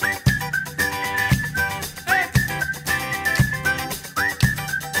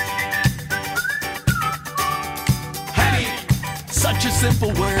simple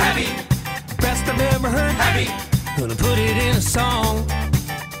word. Happy. Best I've ever heard. Happy. Gonna put it in a song.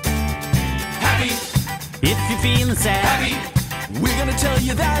 Happy. If you're feeling sad, Happy. we're gonna tell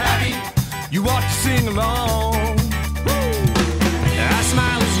you that. Happy. You ought to sing along. Our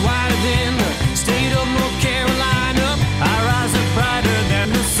smile is wider than the state of North Carolina. Our eyes are brighter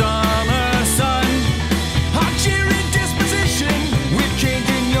than the summer sun. Our cheery disposition, we're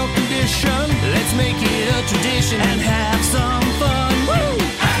changing your condition. Let's make it a tradition and have some fun. Woo!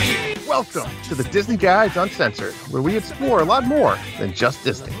 Happy. Welcome to the Disney Guides Uncensored, where we explore a lot more than just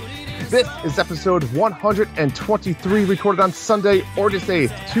Disney. This is episode 123, recorded on Sunday, August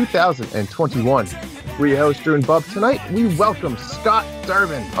 8th, 2021. We're your host, Drew and Bub. Tonight, we welcome Scott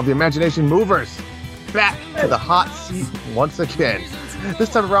Durbin of the Imagination Movers back to the hot seat once again. This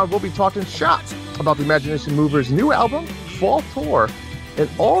time around, we'll be talking shop about the Imagination Movers' new album, Fall Tour, and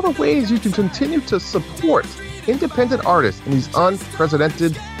all the ways you can continue to support independent artists in these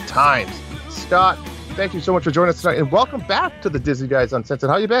unprecedented times. Scott, thank you so much for joining us tonight, and welcome back to the Disney Guys Uncensored.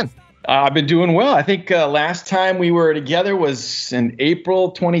 How you been? I've been doing well. I think last time we were together was in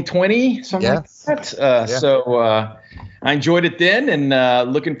April 2020, something like that. So I enjoyed it then,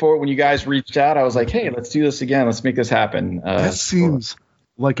 and looking forward when you guys reached out. I was like, hey, let's do this again. Let's make this happen. That seems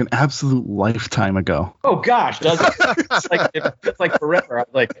like an absolute lifetime ago. Oh, gosh. Does it? It's like forever.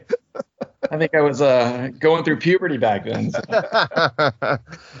 I think I was going through puberty back then. So.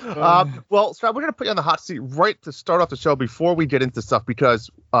 Well, Scott, we're going to put you on the hot seat right to start off the show before we get into stuff, because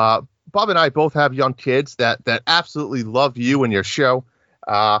Bob and I both have young kids that absolutely love you and your show.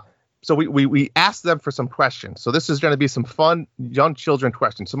 So we asked them for some questions. So this is going to be some fun young children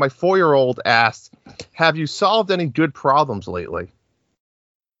questions. So my 4-year-old asked, have you solved any good problems lately?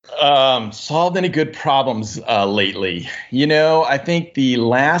 Solved any good problems lately? You know, I think the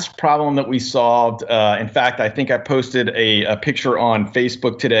last problem that we solved, in fact, I think I posted a picture on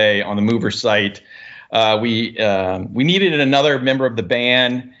Facebook today on the Mover site. We needed another member of the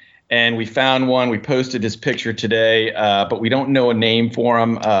band, and we found one. We posted his picture today, but we don't know a name for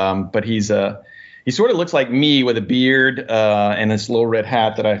him. But he sort of looks like me with a beard and this little red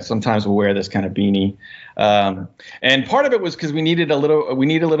hat that I sometimes will wear, this kind of beanie. And part of it was because we need a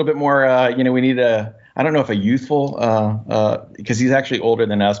little bit more, I don't know if a youthful, because he's actually older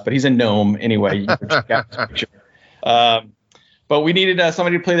than us, but he's a gnome anyway. You can check out his picture. But we needed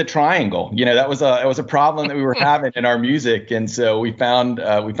somebody to play the triangle. You know, that was a problem that we were having in our music. And so we found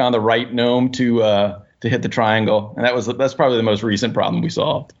the right gnome to hit the triangle. And that's probably the most recent problem we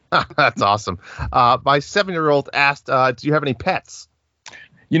solved. That's awesome. My 7-year-old asked, do you have any pets?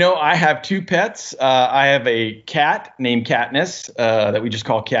 You know, I have 2 pets. I have a cat named Katniss that we just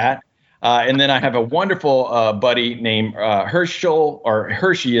call Cat. And then I have a wonderful buddy named Herschel, or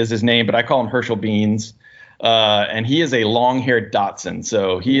Hershey is his name, but I call him Herschel Beans. And he is a long-haired Dotson.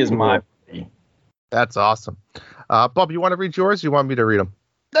 So he is my buddy. That's awesome. Bob, you want to read yours? Or you want me to read them?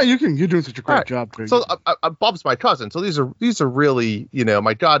 No, you can. You're doing such a great job. So Bob's my cousin. So these are really,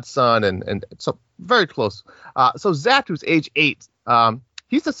 my godson and so very close. So Zach, who's age 8,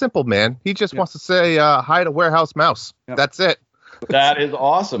 he's a simple man. He just wants to say hi to Warehouse Mouse. Yep. That's it. That is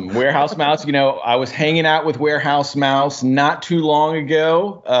awesome. Warehouse Mouse. You know, I was hanging out with Warehouse Mouse not too long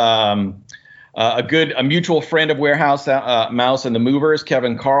ago. A mutual friend of Warehouse Mouse and the Movers,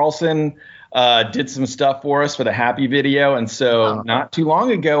 Kevin Carlson, did some stuff for us for the Happy video. And so not too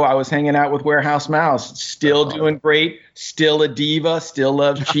long ago, I was hanging out with Warehouse Mouse. Still doing great. Still a diva. Still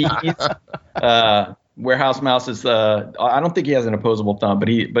loves cheese. Warehouse Mouse is I don't think he has an opposable thumb, but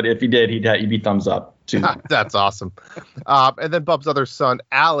if he did, he'd be thumbs up too. That's awesome. And then Bub's other son,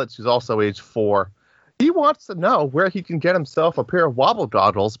 Alex, who's also age 4, he wants to know where he can get himself a pair of wobble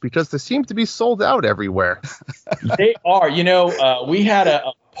goggles because they seem to be sold out everywhere. They are. You know, we had a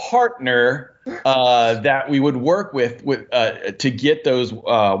partner that we would work with to get those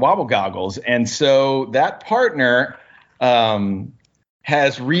wobble goggles, and so that partner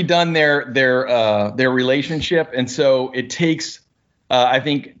has redone their relationship, and so it takes I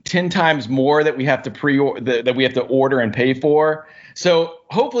think 10 times more that we have to that we have to order and pay for. So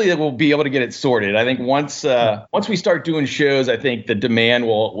hopefully that we'll be able to get it sorted. I think once we start doing shows, I think the demand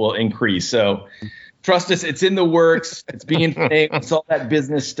will increase. So trust us, it's in the works. It's being faked. It's all that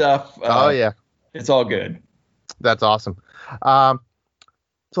business stuff. It's all good. That's awesome.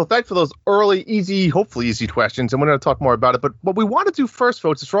 So thanks for those early, hopefully easy questions, and we're going to talk more about it. But what we want to do first,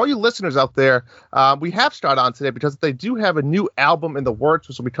 folks, is for all you listeners out there, we have Scott on today because they do have a new album in the works,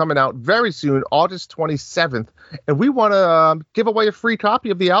 which will be coming out very soon, August 27th. And we want to give away a free copy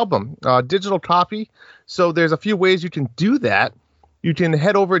of the album, digital copy. So there's a few ways you can do that. You can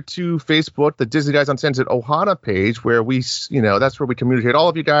head over to Facebook, the Disney Guys Uncensored Ohana page, where that's where we communicate all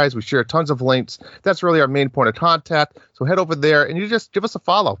of you guys. We share tons of links. That's really our main point of contact. So head over there and you just give us a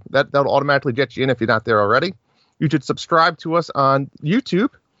follow. That'll automatically get you in if you're not there already. You should subscribe to us on YouTube.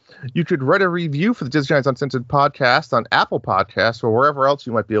 You could write a review for the Disney Guys Uncensored podcast on Apple Podcasts or wherever else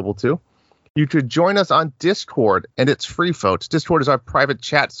you might be able to. You could join us on Discord, and it's free, folks. Discord is our private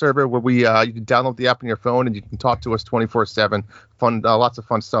chat server where you can download the app on your phone and you can talk to us 24/7. Fun, lots of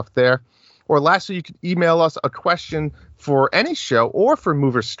fun stuff there. Or lastly, you can email us a question for any show or for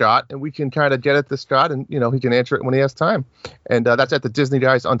Mover Scott, and we can kind of get it to Scott, and he can answer it when he has time. And that's at the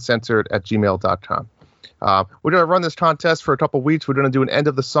DisneyGuysUncensored@gmail.com. We're going to run this contest for a couple weeks. We're going to do an end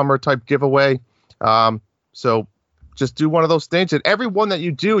of the summer type giveaway. So just do one of those things, and every one that you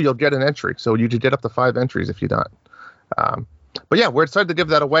do, you'll get an entry. So you could get up to 5 entries if you don't. But yeah, we're excited to give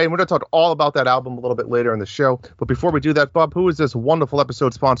that away, and we're going to talk all about that album a little bit later in the show. But before we do that, Bob, who is this wonderful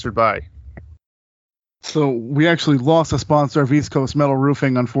episode sponsored by? So we actually lost a sponsor of East Coast Metal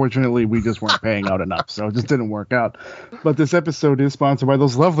Roofing. Unfortunately, we just weren't paying out enough, so it just didn't work out. But this episode is sponsored by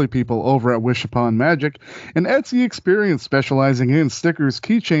those lovely people over at Wish Upon Magic, an Etsy experience specializing in stickers,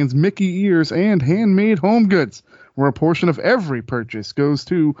 keychains, Mickey ears, and handmade home goods, where a portion of every purchase goes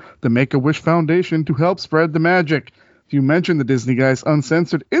to the Make-A-Wish Foundation to help spread the magic. If you mention the Disney Guys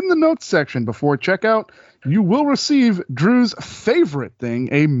Uncensored in the notes section before checkout, you will receive Drew's favorite thing,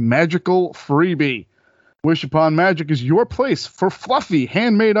 a magical freebie. Wish Upon Magic is your place for fluffy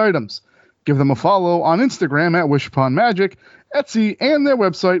handmade items. Give them a follow on Instagram at Wish Upon Magic, Etsy, and their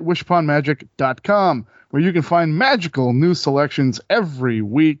website, wishuponmagic.com, where you can find magical new selections every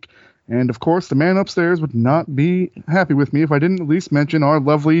week. And, of course, the man upstairs would not be happy with me if I didn't at least mention our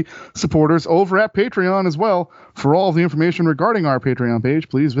lovely supporters over at Patreon as well. For all the information regarding our Patreon page,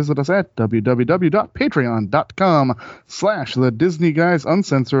 please visit us at www.patreon.com/The Disney Guys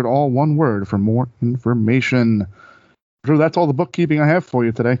Uncensored, all one word, for more information. Drew, that's all the bookkeeping I have for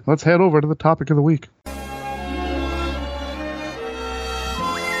you today. Let's head over to the topic of the week.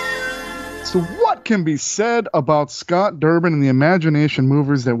 So what can be said about Scott Durbin and the Imagination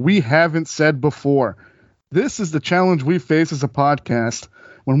Movers that we haven't said before? This is the challenge we face as a podcast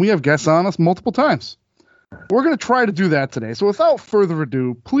when we have guests on us multiple times. We're going to try to do that today. So without further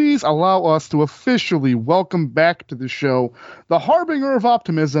ado, please allow us to officially welcome back to the show the harbinger of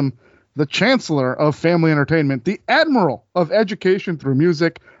optimism, the chancellor of family entertainment, the admiral of education through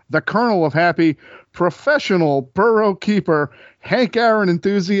music, the colonel of happy, professional burrow keeper, Hank Aaron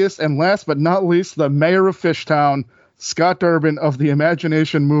enthusiast, and last but not least, the mayor of Fishtown, Scott Durbin of the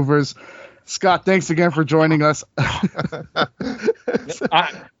Imagination Movers. Scott, thanks again for joining us. I'm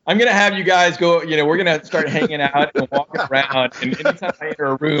going to have you guys go, we're going to start hanging out and walking around. And anytime I enter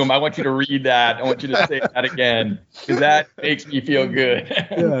a room, I want you to read that. I want you to say that again, because that makes me feel good.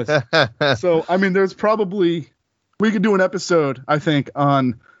 Yes. So, there's probably, we could do an episode, I think,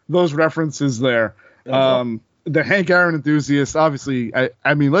 on those references there. The Hank Aaron enthusiast, obviously.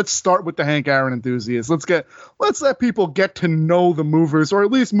 Let's start with the Hank Aaron enthusiast. Let's let people get to know the Movers, or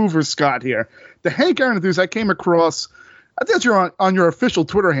at least Movers Scott here. The Hank Aaron enthusiast, I came across. I think you're on your official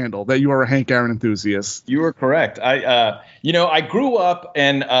Twitter handle that you are a Hank Aaron enthusiast. You are correct. I grew up,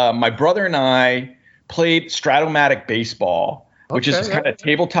 and my brother and I played Stratomatic baseball, which is kind of a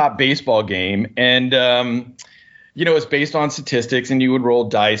tabletop baseball game, and it's based on statistics, and you would roll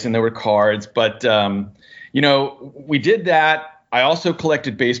dice, and there were cards, but we did that. I also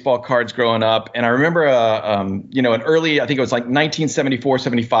collected baseball cards growing up, and I remember, an early, I think it was like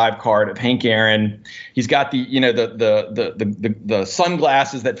 1974-75 card of Hank Aaron. He's got the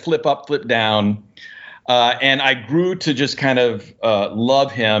sunglasses that flip up, flip down, and I grew to just kind of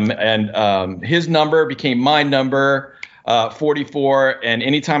love him. And his number became my number, 44. And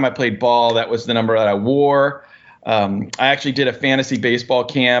anytime I played ball, that was the number that I wore. I actually did a fantasy baseball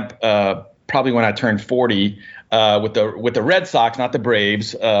camp, probably when I turned 40, with the Red Sox, not the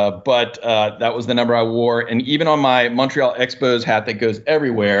Braves, but that was the number I wore. And even on my Montreal Expos hat that goes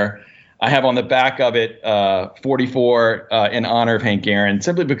everywhere, I have on the back of it 44 in honor of Hank Aaron,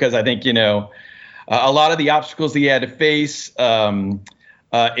 simply because I think, a lot of the obstacles that he had to face, and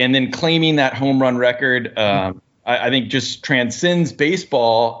then claiming that home run record, I think just transcends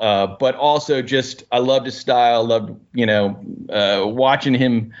baseball, but also just I loved his style, loved, watching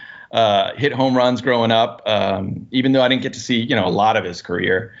him hit home runs growing up, even though I didn't get to see, a lot of his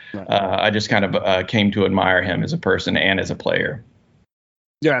career. Right. I just kind of came to admire him as a person and as a player.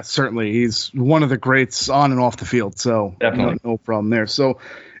 Yeah, certainly. He's one of the greats on and off the field. So definitely no problem there. So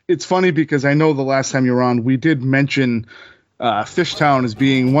it's funny because I know the last time you were on, we did mention Fishtown as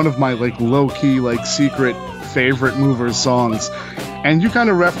being one of my low key, secret favorite Movers songs. And you kind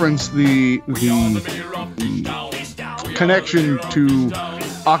of referenced the connection to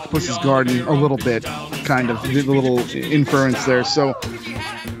Octopus's Garden a little bit, kind of the little inference there. So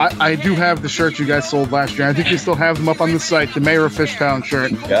I do have the shirt you guys sold last year. I think you still have them up on the site, the Mayor of Fishtown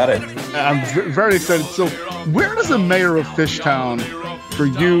shirt. Got it. I'm very excited. So where does the Mayor of Fishtown, for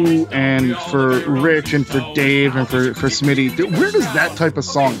you and for Rich and for Dave and for Smitty, where does that type of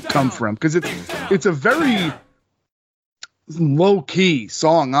song come from? Because it's a very low-key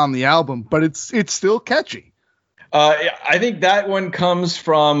song on the album, but it's still catchy. I think that one comes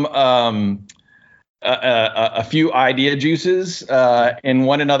from a few idea juices in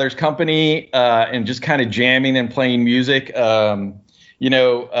one another's company and just kind of jamming and playing music,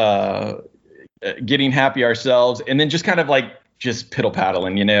 getting happy ourselves, and then just kind of like just piddle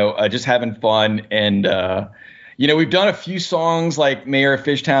paddling, just having fun. And, we've done a few songs like Mayor of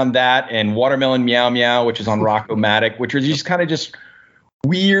Fishtown, that, and Watermelon Meow Meow, which is on Rock-O-Matic, which are just kind of just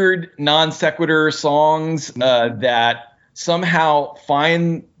weird non sequitur songs that somehow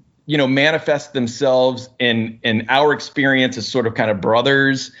manifest themselves in our experience as sort of kind of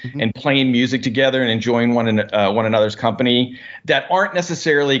brothers and playing music together and enjoying one another's company, that aren't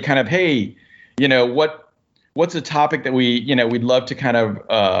necessarily kind of, hey, what's a topic that we'd love to kind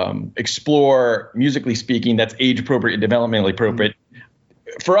of explore musically speaking that's age appropriate and developmentally appropriate.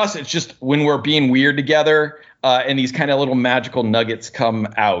 For us, it's just when we're being weird together and these kind of little magical nuggets come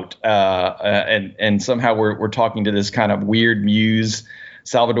out and somehow we're talking to this kind of weird muse,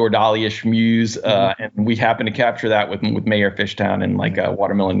 Salvador Dali-ish muse, and we happen to capture that with Mayor Fishtown and like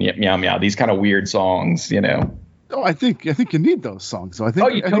Watermelon Meow Meow, these kind of weird songs, Oh, I think you need those songs. So I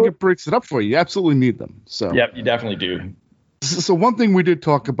think it breaks it up for you. You absolutely need them. So yep, you definitely do. So one thing we did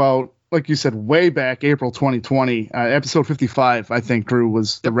talk about, like you said, way back April 2020, episode 55, I think, Drew,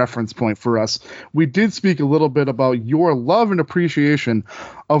 was the reference point for us. We did speak a little bit about your love and appreciation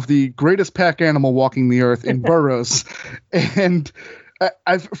of the greatest pack animal walking the earth in Burroughs. And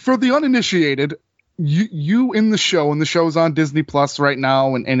for the uninitiated, you in the show, and the show's on Disney Plus right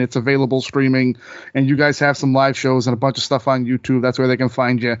now, and it's available streaming, and you guys have some live shows and a bunch of stuff on YouTube. That's where they can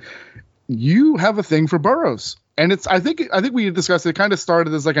find you. You have a thing for Burroughs, and I think we discussed it. Kind of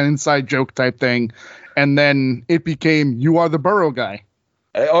started as like an inside joke type thing, and then it became you are the Burrow guy.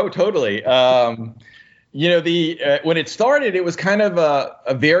 Oh, totally. When it started, it was kind of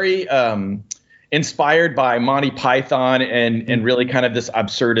a very inspired by Monty Python and really kind of this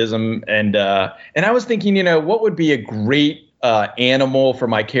absurdism. And I was thinking, what would be a great animal for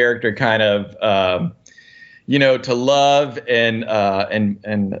my character kind of, to love and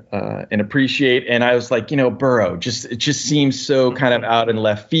appreciate. And I was like, Burrow, it just seems so kind of out in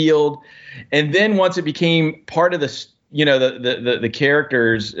left field. And then once it became part of this, the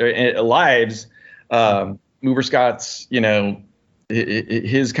characters' lives, Mover Scott's,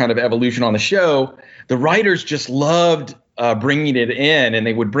 his kind of evolution on the show, the writers just loved bringing it in, and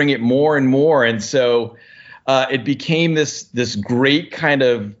they would bring it more and more. And so it became this great kind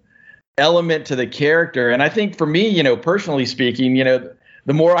of element to the character. And I think for me, personally speaking,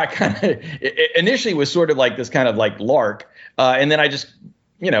 the more I kind of initially was sort of like this kind of like lark. And then I just,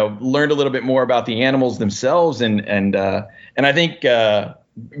 learned a little bit more about the animals themselves. And I think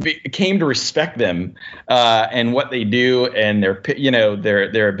came to respect them and what they do and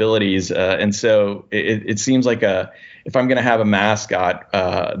their abilities. And so it seems like if I'm going to have a mascot,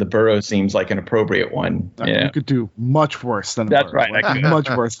 the Burrow seems like an appropriate one. You could do much worse than a Burrow. That's right. Like, much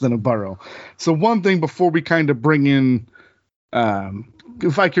worse than a Burrow. So one thing before we kind of bring in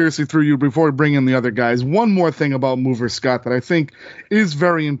vicariously through you, before we bring in the other guys, one more thing about Mover Scott that I think is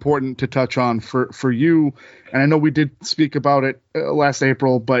very important to touch on for you. And I know we did speak about it last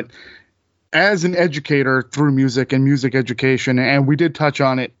April, but as an educator through music and music education, and we did touch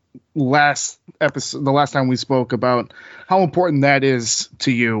on it last episode, the last time we spoke about how important that is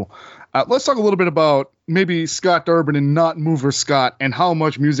to you. Let's talk a little bit about maybe Scott Durbin and not Mover Scott, and how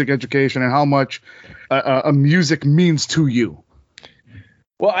much music education and how much music means to you.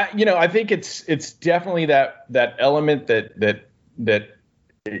 Well, I think it's definitely that element that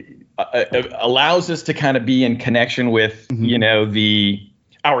allows us to kind of be in connection with,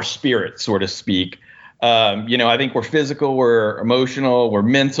 our spirit, so to speak. I think we're physical, we're emotional, we're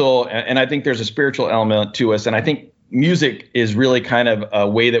mental, and I think there's a spiritual element to us. And I think music is really kind of a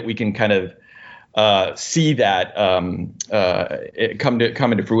way that we can kind of see that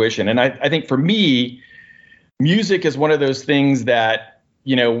come into fruition. And I think for me, music is one of those things that,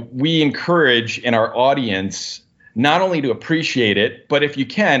 we encourage in our audience not only to appreciate it, but if you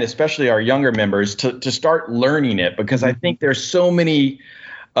can, especially our younger members, to start learning it, because I think there's so many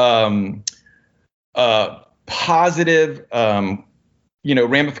positive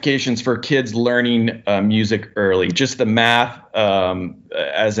ramifications for kids learning music early, just the math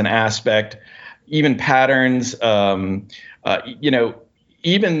as an aspect, even patterns,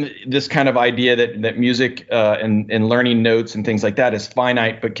 even this kind of idea that music and learning notes and things like that is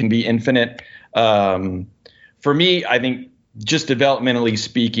finite but can be infinite. For me, I think just developmentally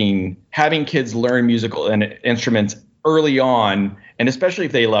speaking, having kids learn musical and instruments early on, and especially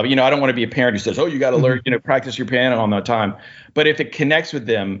if they love it. I don't want to be a parent who says, "Oh, you got to learn, practice your piano all the time." But if it connects with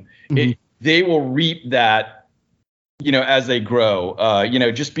them, they will reap that, as they grow.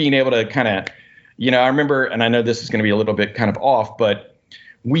 Just being able to kind of, I remember, and I know this is going to be a little bit kind of off, but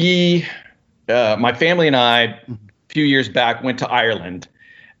my family and I, a few years back, went to Ireland,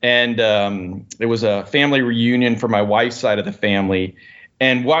 and there was a family reunion for my wife's side of the family.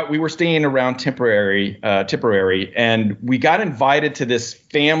 And we were staying around Tipperary, and we got invited to this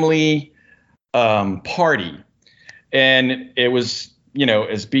family party. And it was,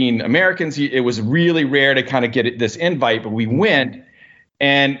 as being Americans, it was really rare to kind of get this invite, but we went,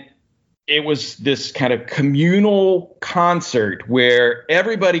 and it was this kind of communal concert where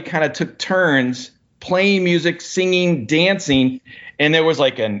everybody kind of took turns playing music, singing, dancing. And there was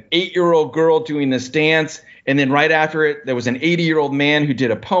like an 8-year-old girl doing this dance. And then right after it, there was an 80-year-old man who did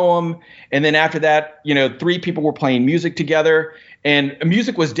a poem. And then after that, 3 people were playing music together. And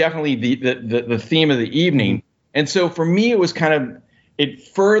music was definitely the theme of the evening. And so for me, it was it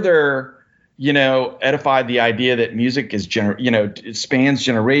further, edified the idea that music is, it spans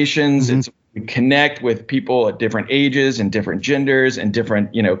generations. It's we connect with people at different ages and different genders and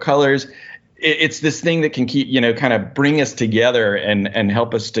different, colors. It's this thing that can keep, kind of bring us together and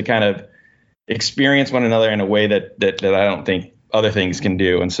help us to kind of experience one another in a way that I don't think other things can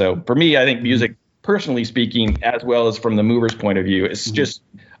do. And so for me, I think music, personally speaking, as well as from the movers' point of view, it's just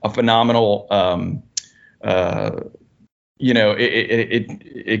a phenomenal,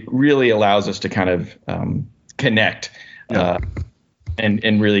 it really allows us to kind of connect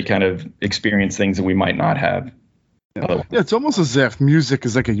and really kind of experience things that we might not have. Yeah, it's almost as if music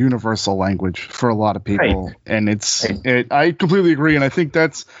is like a universal language for a lot of people. Right. And I completely agree. And I think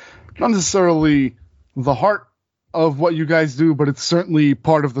that's not necessarily the heart of what you guys do, but it's certainly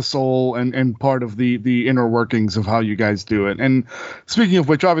part of the soul and part of the inner workings of how you guys do it. And speaking of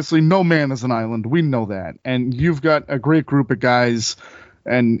which, obviously no man is an island. We know that. And you've got a great group of guys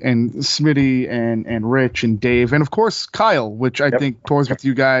and Smitty and Rich and Dave, and of course Kyle, which I think tours with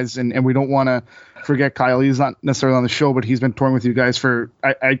you guys, and we don't want to forget Kyle. He's not necessarily on the show, but he's been touring with you guys for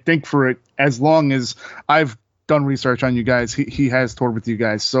I think for as long as I've done research on you guys. He has toured with you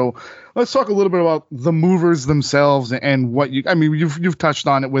guys. So let's talk a little bit about the movers themselves and what you've touched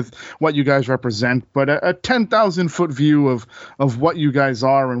on it with what you guys represent, but a 10,000 foot view of what you guys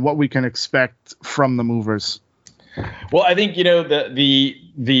are and what we can expect from the movers. Well, I think, if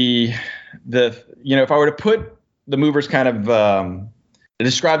I were to put the movers kind of,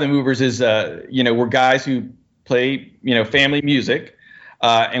 describe the movers as, we're guys who play, family music,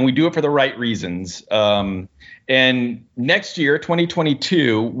 and we do it for the right reasons. And next year,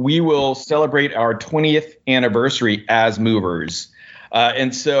 2022, we will celebrate our 20th anniversary as movers.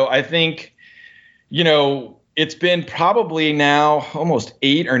 And so I think, it's been probably now almost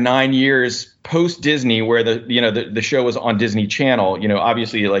 8 or 9 years post Disney where the show was on Disney Channel.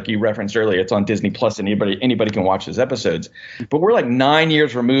 Obviously, like you referenced earlier, it's on Disney Plus and anybody can watch those episodes. But we're like 9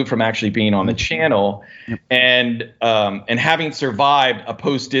 years removed from actually being on the channel, and having survived a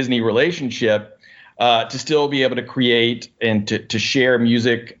post Disney relationship, to still be able to create and to share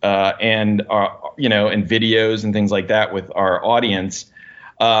music and and videos and things like that with our audience.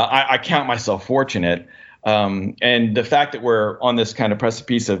 I count myself fortunate. And the fact that we're on this kind of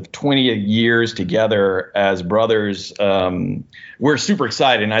precipice of 20 years together as brothers, we're super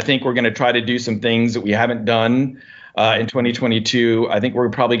excited. And I think we're going to try to do some things that we haven't done in 2022. I think we're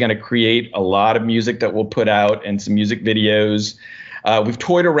probably going to create a lot of music that we'll put out and some music videos. We've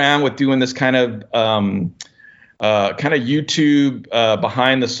toyed around with doing this kind of YouTube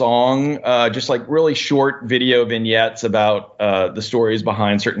behind the song, just like really short video vignettes about the stories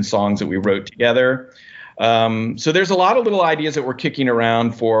behind certain songs that we wrote together. So there's a lot of little ideas that we're kicking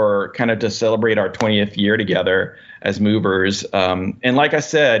around for kind of to celebrate our 20th year together as movers. And like I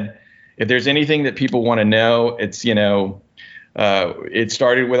said, if there's anything that people want to know, it's, it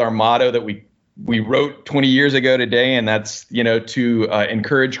started with our motto that we wrote 20 years ago today, and that's, to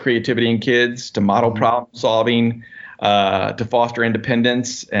encourage creativity in kids, to model problem solving, to foster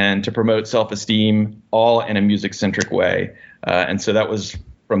independence, and to promote self-esteem, all in a music-centric way. And so that was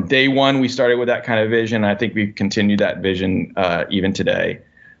from day one, we started with that kind of vision. I think we've continued that vision even today.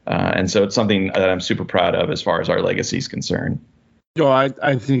 And so it's something that I'm super proud of as far as our legacy is concerned.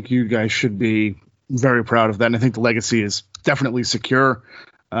 I think you guys should be very proud of that. And I think the legacy is definitely secure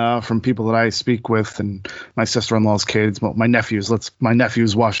from people that I speak with and my sister-in-law's kids, my nephews. My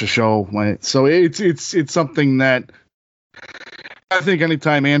nephews watch the show. So it's something that I think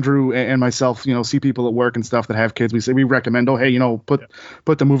anytime Andrew and myself, see people at work and stuff that have kids, we recommend,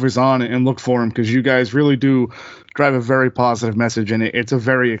 put the movers on and look for them, because you guys really do drive a very positive message, and it's a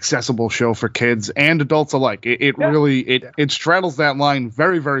very accessible show for kids and adults alike. It really straddles that line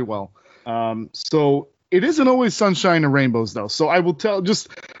very, very well. So it isn't always sunshine and rainbows, though. So I will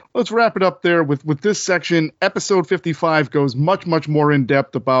let's wrap it up there with this section. Episode 55 goes much, much more in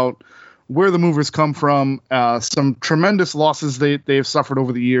depth about where the movers come from, some tremendous losses they've suffered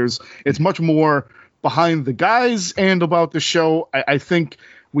over the years. It's much more behind the guys and about the show. I think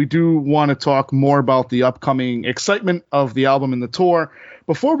we do want to talk more about the upcoming excitement of the album and the tour.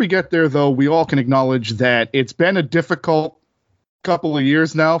 Before we get there, though, we all can acknowledge that it's been a difficult couple of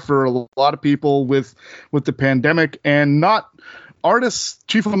years now for a lot of people with the pandemic, and not artists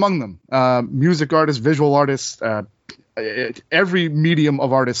chief among them. Music artists, visual artists, every medium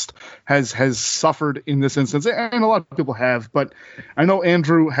of artist has suffered in this instance, and a lot of people have. But I know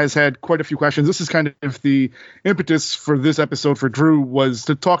Andrew has had quite a few questions. This is kind of the impetus for this episode for Drew, was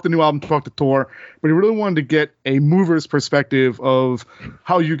to talk the new album, talk the tour, but he really wanted to get a mover's perspective of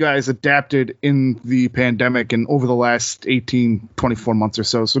how you guys adapted in the pandemic and over the last 18, 24 months or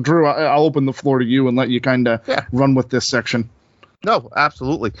so. So Drew, I'll open the floor to you and let you kind of run with this section. No,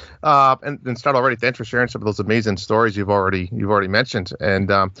 absolutely. And start already. Thanks for sharing some of those amazing stories you've already mentioned. And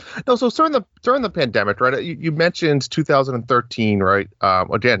so during the pandemic, right? You mentioned 2013, right?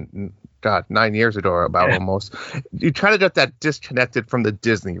 Again, God, 9 years ago, almost. You try to get that disconnected from the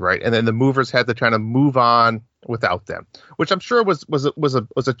Disney, right? And then the movers had to try to move on without them, which I'm sure was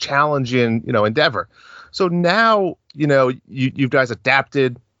a challenging endeavor. So now you guys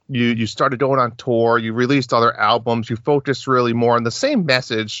adapted. You started going on tour, you released other albums, you focused really more on the same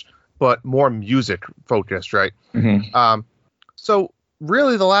message, but more music focused, right? Mm-hmm. So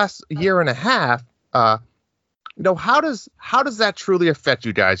really the last year and a half, how does that truly affect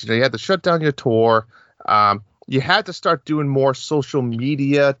you guys? You had to shut down your tour. You had to start doing more social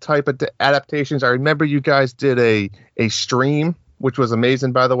media type of adaptations. I remember you guys did a stream, which was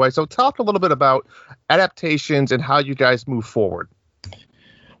amazing, by the way. So talk a little bit about adaptations and how you guys move forward.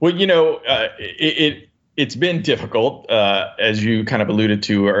 Well, it's been difficult, as you kind of alluded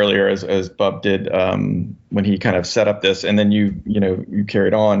to earlier, as Bub did when he kind of set up this, and then you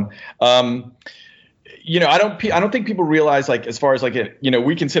carried on. I don't think people realize, like, as far as like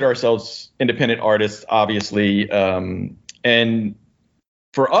we consider ourselves independent artists, obviously, and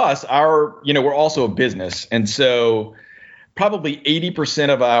for us, we're also a business, and so probably 80%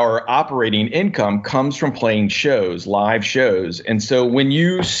 of our operating income comes from playing shows, live shows. And so when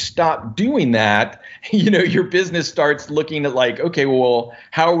you stop doing that, your business starts looking at like, okay, well,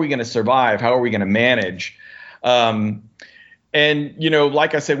 how are we going to survive? How are we going to manage? And,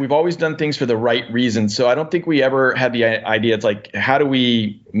 like I said, we've always done things for the right reasons. So I don't think we ever had the idea, it's like, how do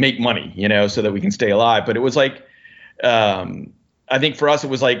we make money, so that we can stay alive? But it was like, I think for us, it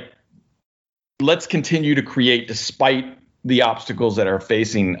was like, let's continue to create despite the obstacles that are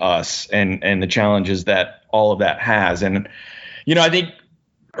facing us and the challenges that all of that has. And, I think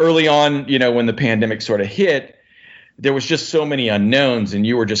early on, when the pandemic sort of hit, there was just so many unknowns, and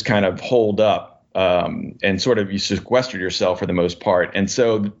you were just kind of holed up and sort of you sequestered yourself for the most part. And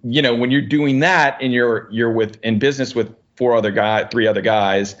so, when you're doing that and you're in business with three other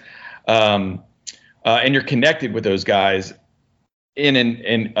guys, and you're connected with those guys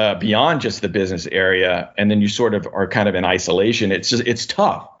in beyond just the business area, and then you sort of are kind of in isolation, it's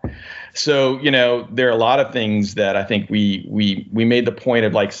tough. So, there are a lot of things that I think we made the point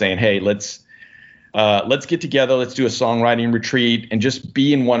of like saying, hey, let's get together, let's do a songwriting retreat and just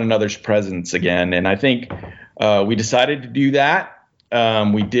be in one another's presence again. And I think we decided to do that.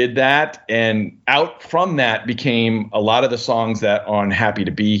 We did that, and out from that became a lot of the songs that are on Happy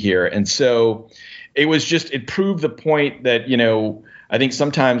to Be Here. And so it proved the point that, I think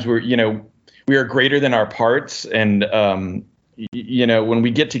sometimes we are greater than our parts. And, when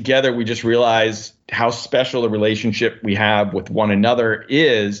we get together, we just realize how special the relationship we have with one another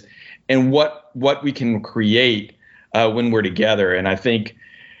is and what we can create when we're together. And I think,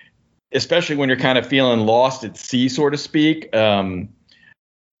 especially when you're kind of feeling lost at sea, so to speak,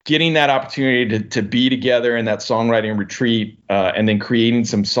 getting that opportunity to be together in that songwriting retreat and then creating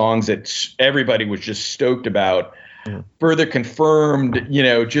some songs that everybody was just stoked about, further confirmed,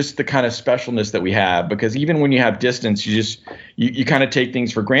 just the kind of specialness that we have. Because even when you have distance, you kind of take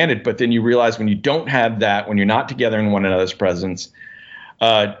things for granted. But then you realize when you don't have that, when you're not together in one another's presence,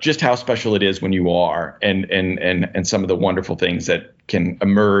 just how special it is when you are, and some of the wonderful things that can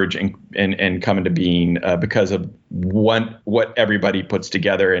emerge and come into being because of what everybody puts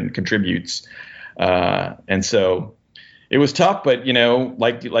together and contributes. And so it was tough, but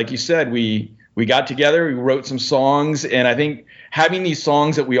like you said, we got together, we wrote some songs, and I think having these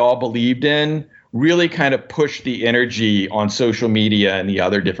songs that we all believed in really kind of pushed the energy on social media and the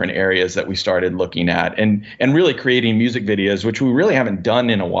other different areas that we started looking at, and really creating music videos, which we really haven't done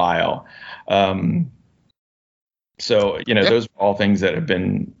in a while. So those are all things that have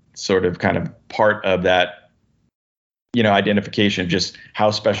been sort of kind of part of that, identification of just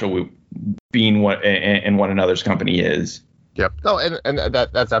how special being in one another's company is. Yep. No, and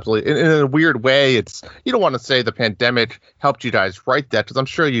that's absolutely, in a weird way, it's, you don't want to say the pandemic helped you guys write that, because I'm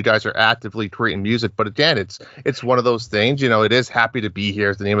sure you guys are actively creating music, but again, it's one of those things, it is Happy to Be Here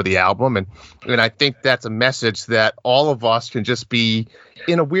is the name of the album, and I think that's a message that all of us can just be,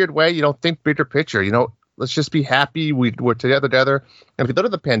 in a weird way, think bigger picture, let's just be happy we're together. And if you look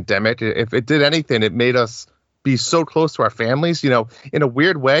at the pandemic, if it did anything, it made us be so close to our families, in a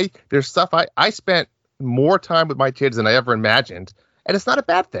weird way. There's stuff I spent more time with my kids than I ever imagined, and it's not a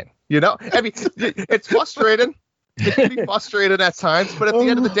bad thing. I mean, it's frustrating. It can be frustrating at times, but at the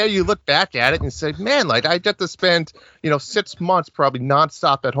end of the day, you look back at it and you say, man, like, I get to spend 6 months probably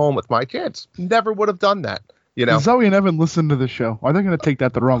nonstop at home with my kids. Never would have done that. Zoe and Evan listen to the show. Are they going to take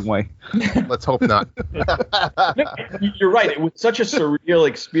that the wrong way? Let's hope not. You're right. It was such a surreal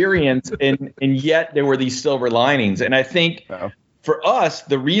experience, and yet there were these silver linings. And I think for us,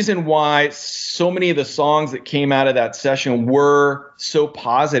 the reason why so many of the songs that came out of that session were so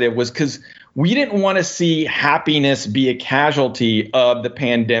positive was because we didn't want to see happiness be a casualty of the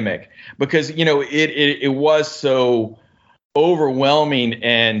pandemic, because, it was so overwhelming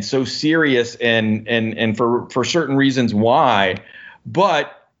and so serious, and for certain reasons why,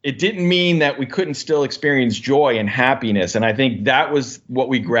 but it didn't mean that we couldn't still experience joy and happiness. And I think that was what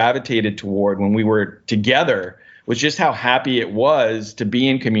we gravitated toward when we were together, was just how happy it was to be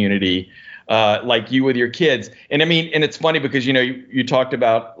in community, like you with your kids. And I mean, and it's funny because, you talked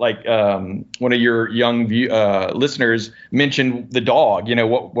about, like, one of your young listeners mentioned the dog,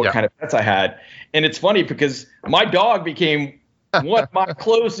 what kind of pets I had. And it's funny because my dog became one of my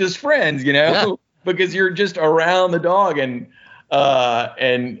closest friends, because you're just around the dog, and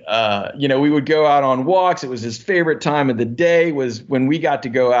we would go out on walks. It was his favorite time of the day was when we got to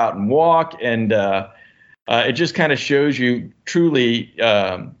go out and walk. And it just kind of shows you truly,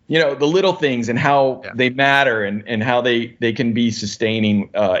 the little things and how they matter, and how they can be sustaining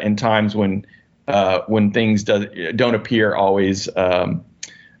in times when things don't appear always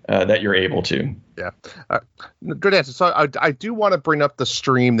that you're able to. Yeah. Good answer. So I do want to bring up the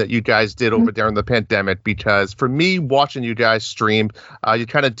stream that you guys did over during the pandemic, because for me, watching you guys stream, you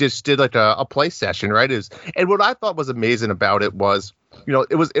kind of just did like a play session, right? And what I thought was amazing about it was,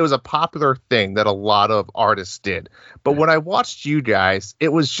 it was a popular thing that a lot of artists did. But when I watched you guys,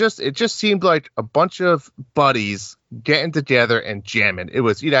 it just seemed like a bunch of buddies getting together and jamming.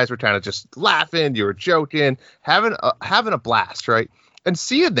 You guys were kind of just laughing, you were joking, having a blast, right? And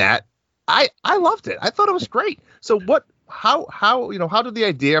seeing that, I loved it. I thought it was great. So how did the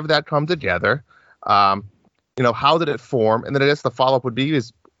idea of that come together? How did it form? And then I guess the follow-up would be,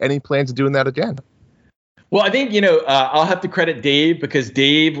 is any plans of doing that again? Well, I think, I'll have to credit Dave, because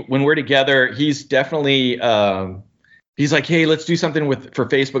Dave, when we're together, he's definitely, he's like, hey, let's do something for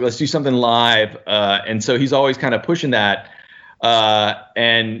Facebook. Let's do something live. And so he's always kind of pushing that.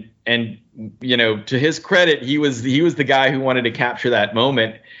 And to his credit, he was the guy who wanted to capture that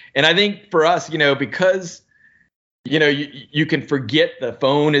moment. And I think for us, because, you can forget the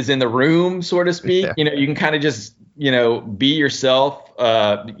phone is in the room, so to speak. Yeah. You can kind of just, be yourself.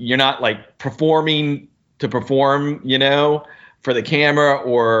 You're not like performing to perform, for the camera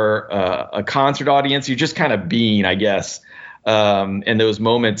or a concert audience. You're just kind of being, I guess, in those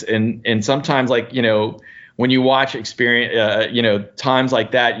moments. And sometimes, like, when you watch experience, times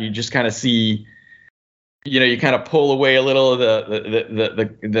like that, you just kind of see, you kind of pull away a little of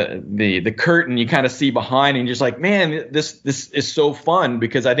the curtain. You kind of see behind, and you're just like, man, this is so fun,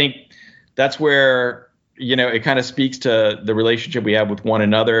 because I think that's where, it kind of speaks to the relationship we have with one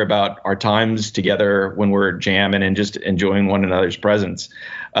another, about our times together when we're jamming and just enjoying one another's presence.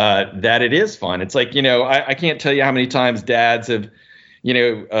 That it is fun. It's like, I can't tell you how many times dads have,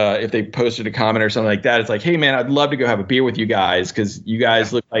 if they posted a comment or something like that, it's like, hey man, I'd love to go have a beer with you guys, because you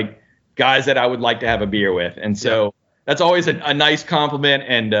guys look like guys that I would like to have a beer with. And so that's always a nice compliment.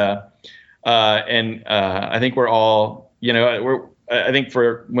 And I think we're all, I think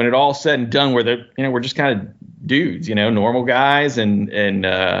for when it all said and done, we're just kind of dudes, normal guys. And we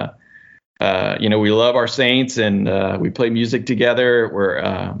love our Saints, and we play music together.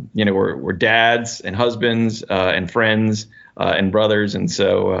 We're dads and husbands and friends and brothers. And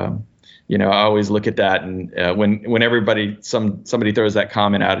so, I always look at that, and when somebody throws that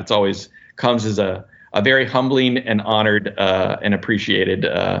comment out, it's always comes as a very humbling and honored and appreciated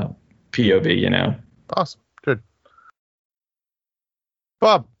POV. Awesome, good.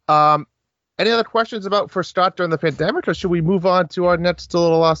 Bob, any other questions about for Stott during the pandemic, or should we move on to our next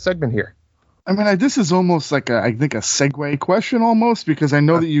little segment here? I mean, this is almost like I think a segue question almost, because I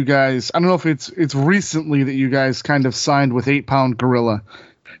know that you guys, I don't know if it's recently that you guys kind of signed with 8 Pound Gorilla.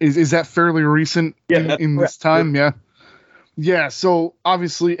 Is that fairly recent in this time? Yeah. So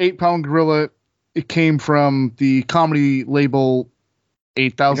obviously 8 Pound Gorilla, it came from the comedy label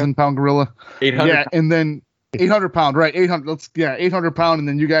 8,000 Pound Gorilla. 800. Yeah. And then 800 Pound, right? 800 Pound. And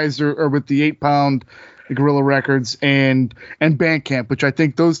then you guys are with the 8 Pound Gorilla Records and Bandcamp, which I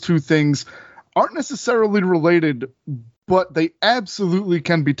think those two things aren't necessarily related, but they absolutely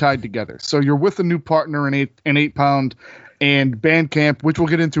can be tied together. So you're with a new partner in 8 Pound and Bandcamp, which we'll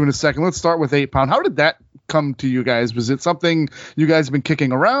get into in a second. Let's start with 8 Pound. How did that come to you guys? Was it something you guys have been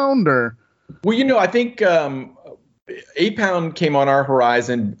kicking around, or? Well, I think 8 Pound came on our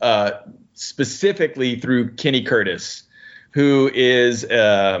horizon specifically through Kenny Curtis, who is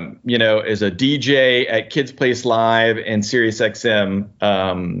a DJ at Kids Place Live and Sirius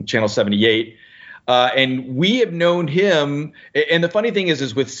XM, Channel 78. And we have known him. And the funny thing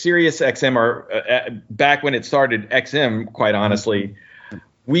is with Sirius XM, or back when it started XM, quite honestly,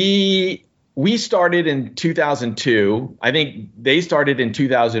 we started in 2002. I think they started in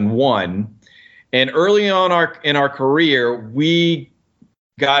 2001. And early on in our career, we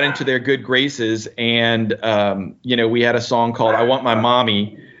got into their good graces. And, we had a song called I Want My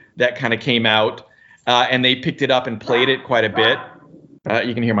Mommy that kind of came out. And they picked it up and played it quite a bit.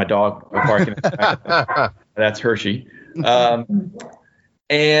 You can hear my dog barking. That's Hershey.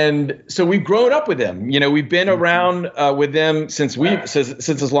 And so we've grown up with them. We've been around with them since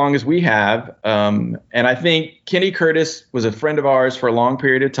as long as we have. And I think Kenny Curtis was a friend of ours for a long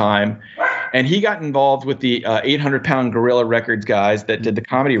period of time. And he got involved with the 800 Pound Gorilla Records guys that did the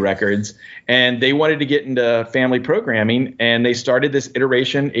comedy records. And they wanted to get into family programming. And they started this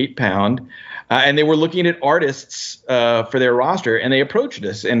iteration, 8 Pound. And they were looking at artists for their roster, and they approached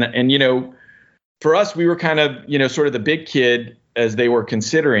us. And for us, we were kind of, sort of the big kid as they were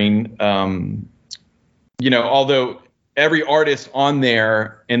considering, although every artist on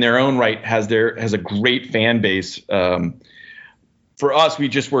there in their own right has a great fan base. For us, we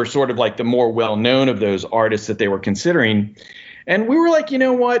just were sort of like the more well-known of those artists that they were considering. And we were like, you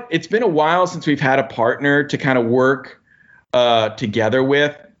know what? It's been a while since we've had a partner to kind of work together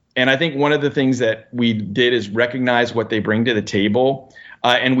with. And I think one of the things that we did is recognize what they bring to the table.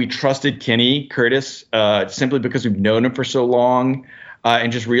 And we trusted Kenny Curtis simply because we've known him for so long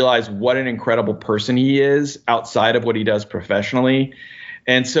and just realized what an incredible person he is outside of what he does professionally.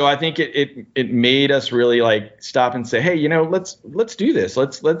 And so I think it made us really like stop and say, hey, let's do this.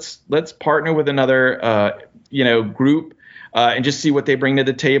 Let's partner with another, group. And just see what they bring to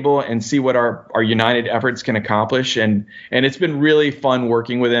the table and see what our united efforts can accomplish. And it's been really fun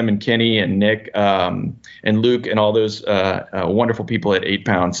working with them, and Kenny and Nick and Luke and all those wonderful people at 8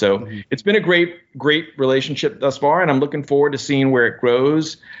 Pound. So It's been a great relationship thus far, and I'm looking forward to seeing where it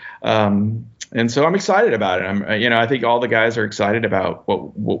grows. And so I'm excited about it. I think all the guys are excited about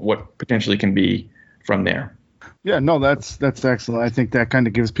what potentially can be from there. Yeah, no, that's excellent. I think that kind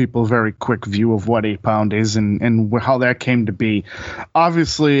of gives people a very quick view of what 8 Pound is and how that came to be.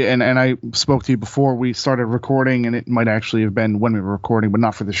 Obviously, and I spoke to you before we started recording, and it might actually have been when we were recording, but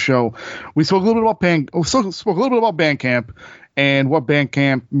not for the show. We spoke a little bit about Bandcamp and what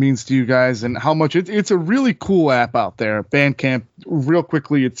Bandcamp means to you guys and how much it's a really cool app out there. Bandcamp, real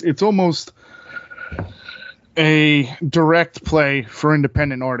quickly, it's almost a direct play for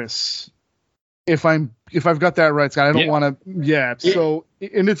independent artists. If I've got that right, Scott, I don't want to. Yeah. So,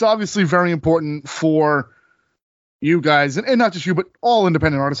 and it's obviously very important for you guys, and not just you, but all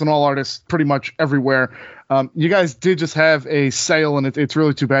independent artists and all artists pretty much everywhere. You guys did just have a sale, and it's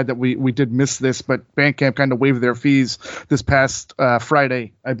really too bad that we did miss this, but Bandcamp kind of waived their fees this past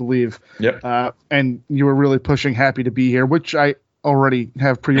Friday, I believe. Yep. And you were really pushing Happy to Be Here, which I already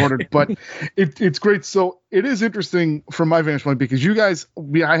have pre-ordered, but it's great. So it is interesting from my vantage point because you guys,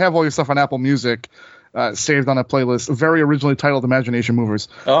 I have all your stuff on Apple Music, saved on a playlist, very originally titled "Imagination Movers."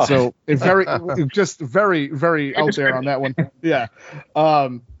 Oh. So just very, very out there on that one. Yeah.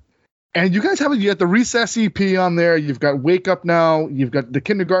 And you guys you got the Recess EP on there. You've got Wake Up Now. You've got the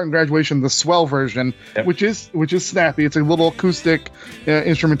Kindergarten Graduation, the swell version, Yep. which is snappy. It's a little acoustic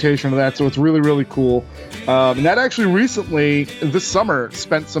instrumentation of that, so it's really, really cool. And that actually recently, this summer,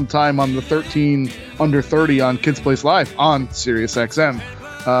 spent some time on the 13 Under 30 on Kids Place Live on Sirius XM.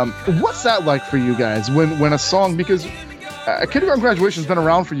 What's that like for you guys when a song, because Kindergarten Graduation has been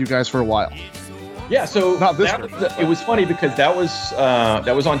around for you guys for a while. Yeah, so it was funny because that was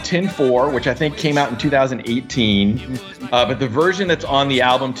on 10-4, which I think came out in 2018. But the version that's on the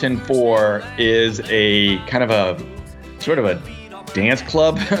album 10-4 is a kind of a sort of a dance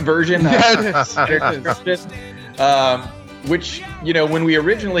club version. Yeah, it is. Which, when we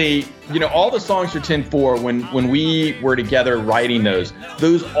originally, all the songs for 10-4, when we were together writing those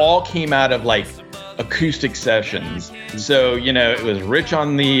all came out of like acoustic sessions. So, it was Rich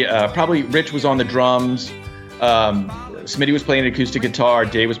on the, probably Rich was on the drums. Smitty was playing acoustic guitar.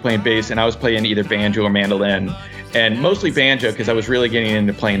 Dave was playing bass, and I was playing either banjo or mandolin, and mostly banjo because I was really getting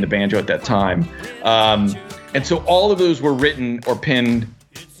into playing the banjo at that time. And so all of those were written or penned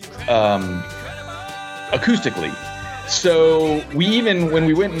acoustically. So when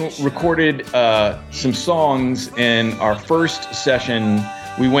we went and recorded some songs in our first session,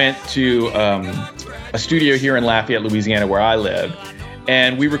 we went to a studio here in Lafayette, Louisiana, where I live,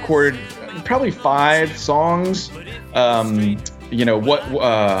 and we recorded probably 5 songs.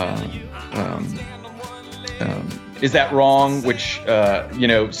 Is That Wrong? Which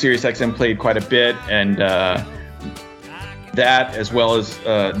Sirius XM played quite a bit, and that, as well as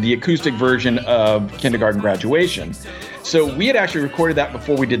the acoustic version of Kindergarten Graduation. So we had actually recorded that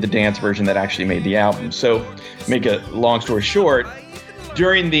before we did the dance version that actually made the album. So, make a long story short,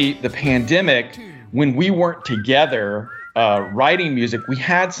 during the pandemic, when we weren't together writing music, we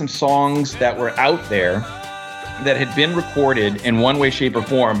had some songs that were out there that had been recorded in one way, shape, or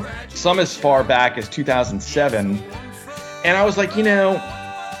form, some as far back as 2007. And I was like,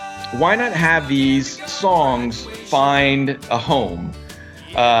 why not have these songs find a home?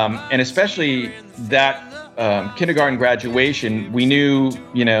 And especially that Kindergarten Graduation, we knew,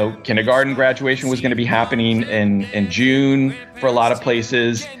 Kindergarten Graduation was going to be happening in June for a lot of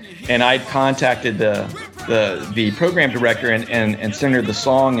places. And I contacted the program director and sent her the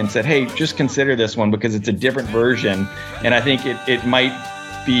song and said, hey, just consider this one because it's a different version. And I think it might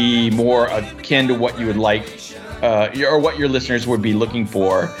be more akin to what you would like or what your listeners would be looking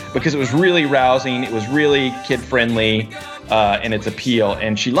for, because it was really rousing. It was really kid-friendly in its appeal.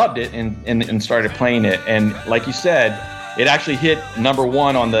 And she loved it and started playing it. And like you said, it actually hit number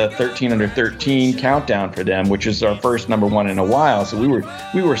 1 on the 13 Under 13 countdown for them, which is our first number 1 in a while. So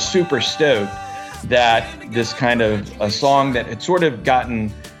we were super stoked that this kind of a song that had sort of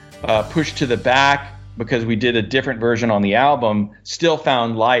gotten pushed to the back because we did a different version on the album still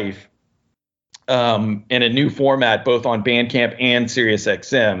found life in a new format, both on Bandcamp and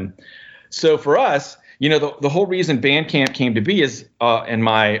SiriusXM. So for us, the whole reason Bandcamp came to be is, and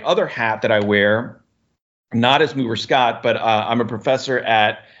my other hat that I wear, not as Mover Scott, but I'm a professor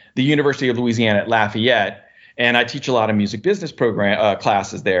at the University of Louisiana at Lafayette, and I teach a lot of music business program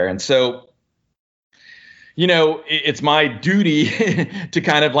classes there. And so, it's my duty to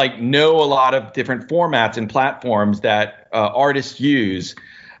kind of like know a lot of different formats and platforms that artists use.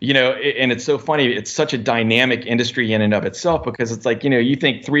 And it's so funny. It's such a dynamic industry in and of itself, because it's like, you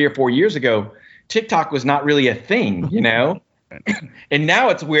think 3 or 4 years ago, TikTok was not really a thing, and now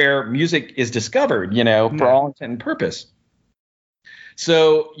it's where music is discovered, for all intent and purpose.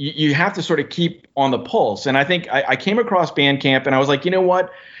 So you have to sort of keep on the pulse. And I think I came across Bandcamp and I was like, you know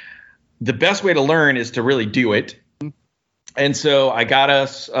what? The best way to learn is to really do it. And so I got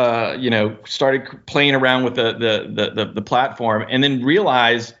us, started playing around with the platform, and then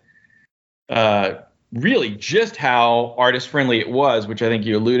realized really just how artist friendly it was, which I think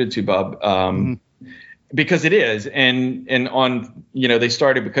you alluded to, Bub. Because it is. And on, they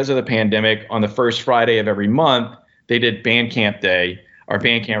started, because of the pandemic, on the first Friday of every month, they did Bandcamp Day or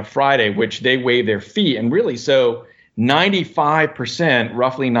Bandcamp Friday, which they waive their fee. And really, so 95%,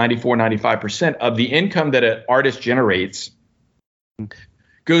 roughly 95% of the income that an artist generates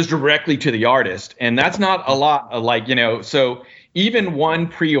goes directly to the artist. And that's not a lot, so even one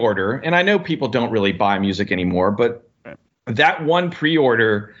pre-order, and I know people don't really buy music anymore, but that one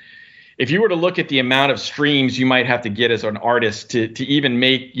pre-order, if you were to look at the amount of streams you might have to get as an artist to even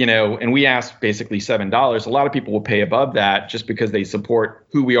make, and we ask basically $7, a lot of people will pay above that just because they support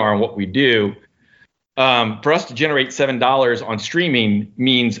who we are and what we do. for us to generate $7 on streaming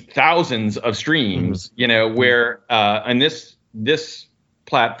means thousands of streams, where on this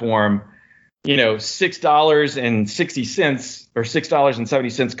platform, $6.60 or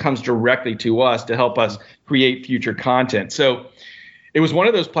 $6.70 comes directly to us to help us create future content. So it was one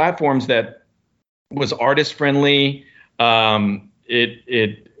of those platforms that was artist friendly.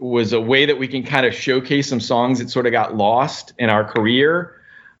 It was a way that we can kind of showcase some songs that sort of got lost in our career.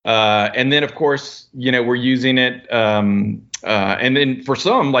 And then, of course, we're using it. And then for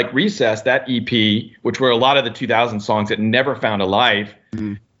some, like Recess, that EP, which were a lot of the 2000 songs that never found a life,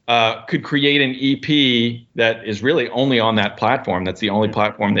 could create an EP that is really only on that platform. That's the only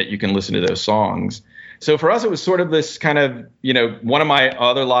platform that you can listen to those songs. So for us, it was sort of this kind of, one of my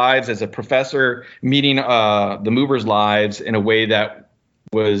other lives as a professor meeting the Movers' lives in a way that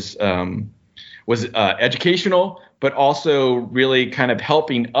was educational, but also really kind of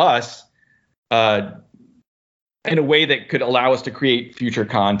helping us in a way that could allow us to create future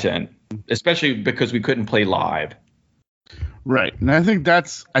content, especially because we couldn't play live. Right. And I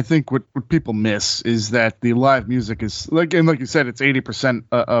think what people miss is that the live music is like you said, it's 80%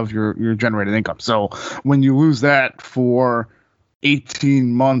 of your generated income. So when you lose that for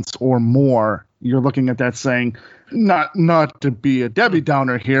 18 months or more, you're looking at that saying, not to be a Debbie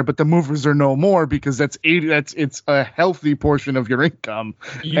Downer here, but the Movers are no more, because it's a healthy portion of your income.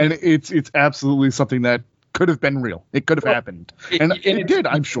 And it's absolutely something that could have been real. It could have happened. And it did,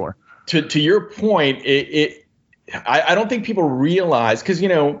 I'm sure. To your point, I don't think people realize, because,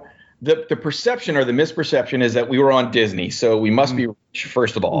 the perception or the misperception is that we were on Disney, so we must be rich,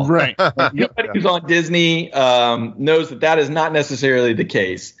 first of all. Right. Anybody who's on Disney knows that is not necessarily the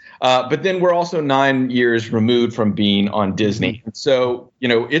case. But then we're also 9 years removed from being on Disney. And so,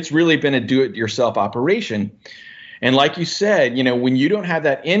 it's really been a do-it-yourself operation. And like you said, when you don't have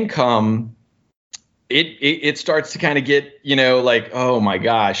that income, it starts to kind of get, like, oh my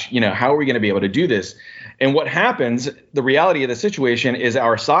gosh, how are we going to be able to do this? And what happens, the reality of the situation is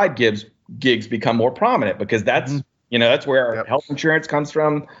our side gigs become more prominent, because that's, that's where our health insurance comes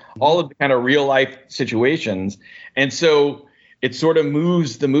from, all of the kind of real life situations. And so it sort of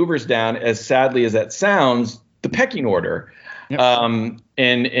moves the Movers down, as sadly as that sounds, the pecking order,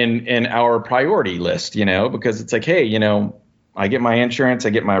 in our priority list, because it's like, hey, I get my insurance,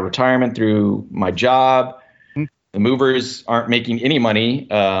 I get my retirement through my job. The Movers aren't making any money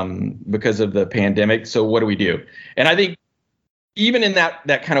because of the pandemic. So what do we do? And I think even in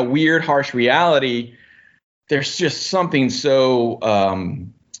that kind of weird, harsh reality, there's just something so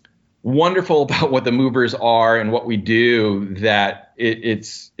wonderful about what the Movers are and what we do, that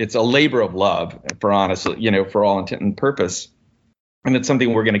it's a labor of love, for honestly, for all intent and purpose. And it's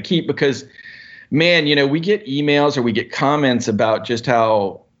something we're going to keep, because, man, we get emails or we get comments about just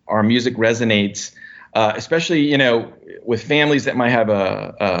how our music resonates. Especially, with families that might have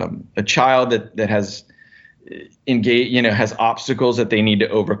a child that has engaged, has obstacles that they need to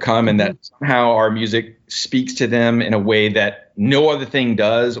overcome, and that somehow our music speaks to them in a way that no other thing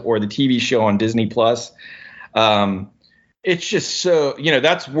does, or the TV show on Disney Plus. It's just so,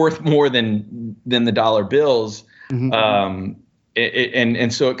 that's worth more than the dollar bills. And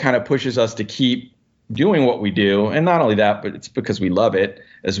so it kind of pushes us to keep doing what we do. And not only that, but it's because we love it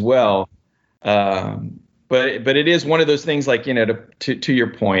as well. But it is one of those things, like, to your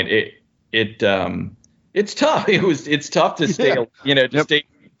point, it's tough. It's tough to stay,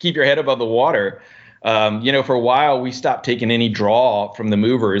 keep your head above the water. For a while we stopped taking any draw from the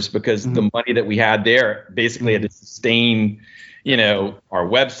Movers, because the money that we had there basically had to sustain, our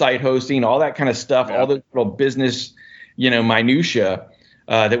website hosting, all that kind of stuff, all those little business, minutia,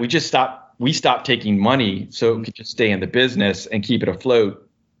 that we stopped taking money so it could just stay in the business and keep it afloat.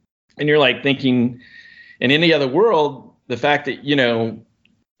 And you're like thinking, in any other world, the fact that,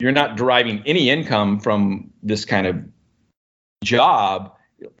 you're not deriving any income from this kind of job,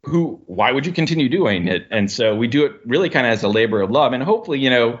 why would you continue doing it? And so we do it really kind of as a labor of love. And hopefully,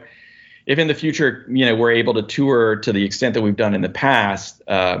 if in the future, we're able to tour to the extent that we've done in the past,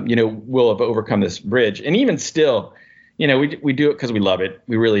 we'll have overcome this bridge. And even still, we do it because we love it.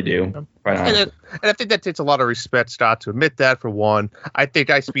 We really do. Right. And I think that takes a lot of respect, Scott, to admit that, for one. I think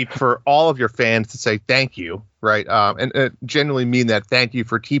I speak for all of your fans to say thank you, right? And genuinely mean that. Thank you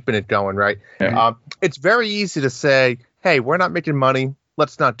for keeping it going, right? Yeah. It's very easy to say, hey, we're not making money.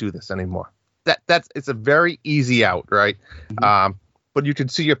 Let's not do this anymore. It's a very easy out, right? But you can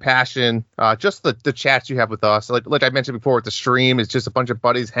see your passion, just the chats you have with us. Like I mentioned before with the stream, it's just a bunch of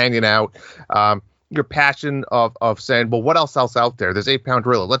buddies hanging out. your passion of saying, well, what else out there? There's 8 Pound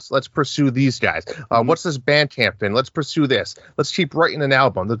Gorilla. Let's pursue these guys. What's this Bandcamp thing? Let's pursue this. Let's keep writing an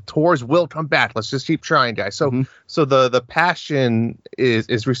album. The tours will come back. Let's just keep trying, guys. So so the passion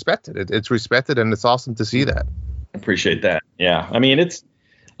is respected. It's respected, and it's awesome to see that. Appreciate that. Yeah, I mean, it's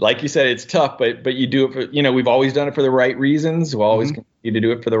like you said, it's tough, but you do it for, we've always done it for the right reasons. We'll always continue to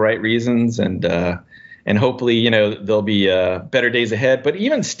do it for the right reasons, and hopefully, there'll be better days ahead. But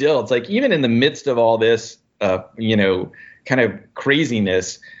even still, it's like, even in the midst of all this, kind of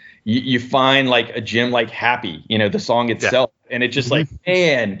craziness, you find like a gem like Happy, the song itself, and it's just like,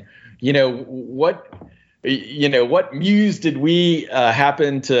 man, what muse did we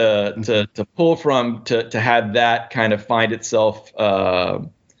happen to pull from to have that kind of find itself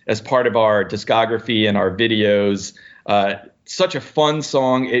as part of our discography and our videos. Such a fun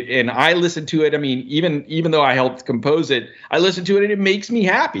song, and I listen to it. I mean, even though I helped compose it, I listen to it and it makes me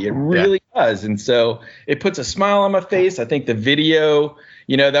happy. It really does, and so it puts a smile on my face. I think the video,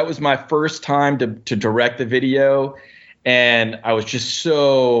 that was my first time to direct the video, and I was just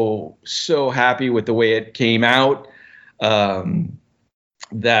so happy with the way it came out. That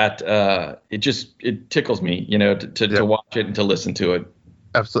it tickles me, to watch it and to listen to it.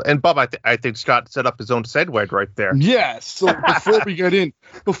 Absolutely. And Bob, I think Scott set up his own segue right there. Yeah. So before we get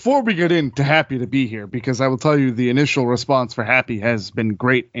into Happy to Be Here, because I will tell you the initial response for Happy has been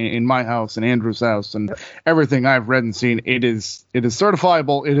great in my house and Andrew's house and everything I've read and seen. It is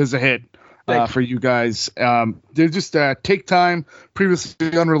certifiable. It is a hit. For you guys. They just Take Time,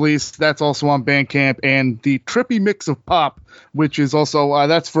 previously unreleased. That's also on Bandcamp, and the Trippy Mix of Pop, which is also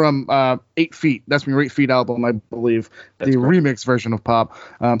that's from 8 Feet. That's from your 8 Feet album, I believe. That's the correct. Remix version of Pop.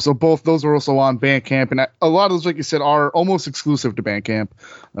 So both those are also on Bandcamp, and a lot of those, like you said, are almost exclusive to Bandcamp,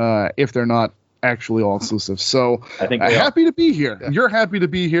 if they're not actually all exclusive. So I think happy to be here. Yeah. You're happy to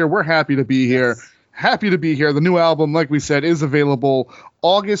be here. We're happy to be here. Yes. Happy to be here. The new album, like we said, is available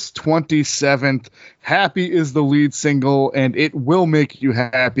August 27th. Happy is the lead single, and it will make you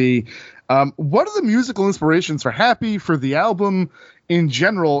happy. What are the musical inspirations for Happy, for the album in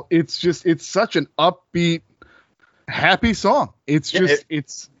general? It's such an upbeat, happy song. It's just,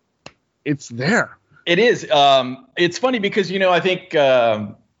 it's there. It is. It's funny because, I think,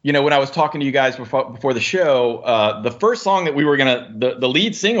 when I was talking to you guys before the show, the first song that we were the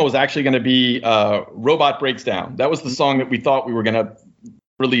lead single was actually going to be Robot Breaks Down. That was the song that we thought we were going to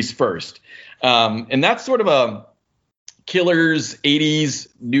release first. And that's sort of a Killers 80s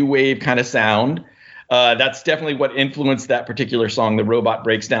new wave kind of sound. That's definitely what influenced that particular song, the Robot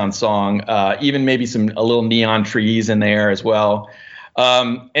Breaks Down song, even maybe a little Neon Trees in there as well.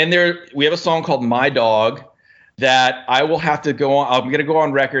 And we have a song called My Dog that I will have to go on. I'm going to go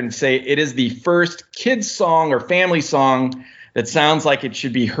on record and say it is the first kids song or family song that sounds like it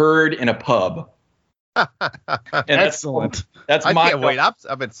should be heard in a pub. And excellent. I can't wait.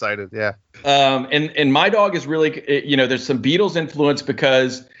 I'm excited. Yeah. And My Dog is really, there's some Beatles influence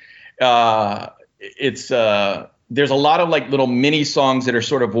because there's a lot of like little mini songs that are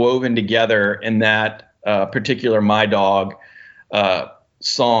sort of woven together in that particular My Dog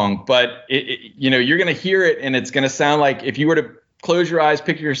song, but you're going to hear it and it's going to sound like if you were to close your eyes,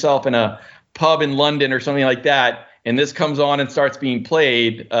 picture yourself in a pub in London or something like that, and this comes on and starts being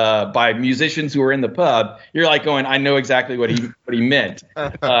played by musicians who are in the pub, you're like going, I know exactly what he meant.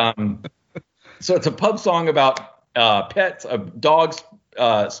 So it's a pub song about pets, dogs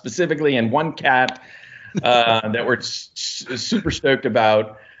specifically, and one cat that we're super stoked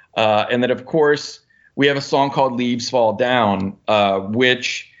about, and then of course we have a song called Leaves Fall Down,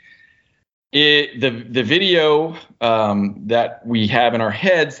 which the video that we have in our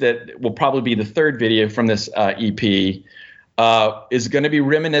heads that will probably be the third video from this EP is going to be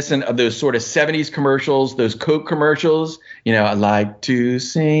reminiscent of those sort of 70s commercials, those Coke commercials. I like to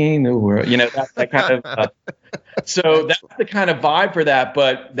sing the world, that kind of. So that's the kind of vibe for that.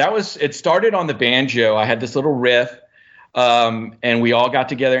 But it started on the banjo. I had this little riff and we all got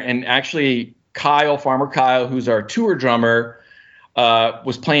together, and actually Farmer Kyle, who's our tour drummer,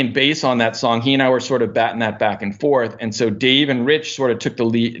 was playing bass on that song. He and I were sort of batting that back and forth. And so Dave and Rich sort of took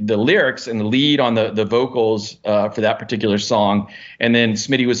the lyrics and the lead on the vocals for that particular song. And then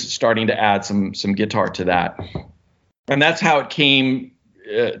Smitty was starting to add some guitar to that. And that's how it came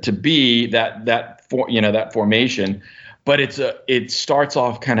to be that formation. But it starts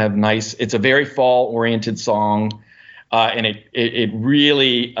off kind of nice. It's a very fall oriented song. And it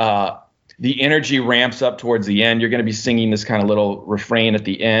really, the energy ramps up towards the end. You're going to be singing this kind of little refrain at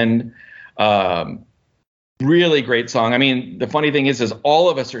the end. Really great song. I mean, the funny thing is all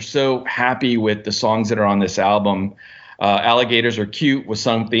of us are so happy with the songs that are on this album. Alligators Are Cute was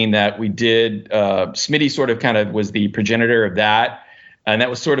something that we did. Smitty sort of kind of was the progenitor of that. And that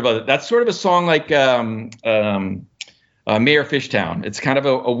was sort of a song like Mayor Fishtown. It's kind of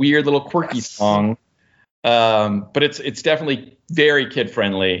a weird little quirky song. But it's definitely very kid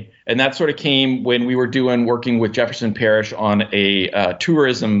friendly. And that sort of came when we were working with Jefferson Parish on a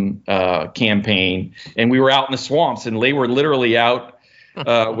tourism campaign. And we were out in the swamps, and they were literally out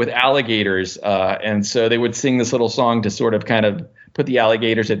with alligators. And so they would sing this little song to sort of kind of put the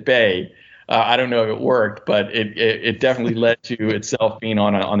alligators at bay. I don't know if it worked, but it definitely led to itself being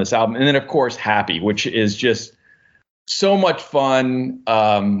on this album. And then, of course, Happy, which is just so much fun.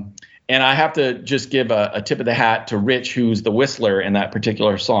 And I have to just give a tip of the hat to Rich, who's the whistler in that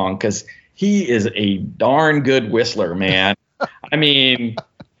particular song, because he is a darn good whistler, man. I mean,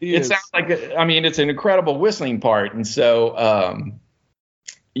 sounds like it's an incredible whistling part. And so,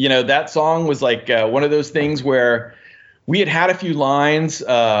 that song was like one of those things where we had a few lines.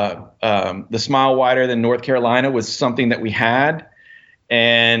 The Smile Wider Than North Carolina was something that we had.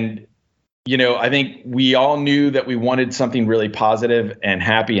 And I think we all knew that we wanted something really positive and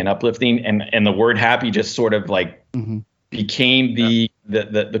happy and uplifting, and the word happy just sort of like became the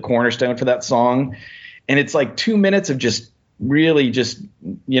cornerstone for that song. And it's like 2 minutes of just really just,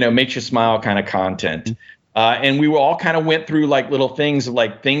 makes you smile kind of content. And we all kind of went through like little things of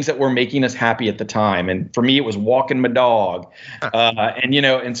like things that were making us happy at the time. And for me, it was walking my dog.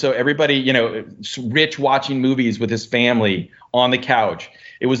 And so everybody, Rich watching movies with his family on the couch.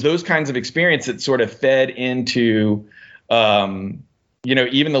 It was those kinds of experiences that sort of fed into, even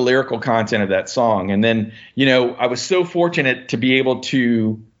the lyrical content of that song. And then, I was so fortunate to be able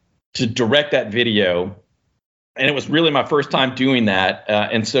to direct that video. And it was really my first time doing that.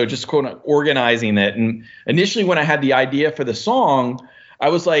 And so just kind of organizing it. And initially when I had the idea for the song, I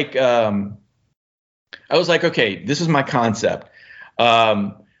was like, okay, this is my concept.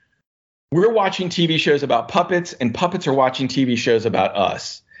 We're watching TV shows about puppets, and puppets are watching TV shows about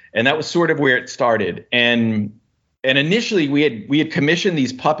us. And that was sort of where it started. And initially we had commissioned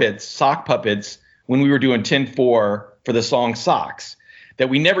these puppets, sock puppets, when we were doing 10-4 for the song Socks, that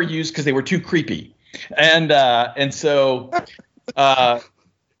we never used because they were too creepy. And so when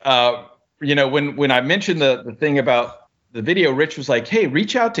I mentioned the thing about the video, Rich was like, hey,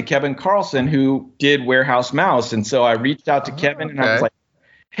 reach out to Kevin Carlson, who did Warehouse Mouse. And so I reached out to Kevin, and I was like,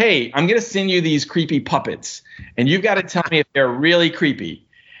 hey, I'm going to send you these creepy puppets, and you've got to tell me if they're really creepy.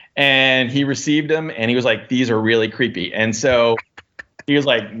 And he received them, and he was like, these are really creepy. And so he was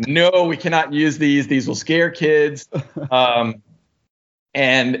like, no, we cannot use these. These will scare kids.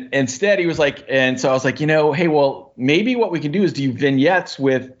 And instead he was like, and so I was like, hey, well, maybe what we can do is do vignettes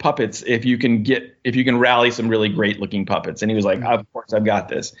with puppets if you can rally some really great looking puppets. And he was like, of course, I've got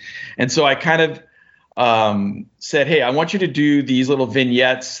this. And so I kind of said, hey, I want you to do these little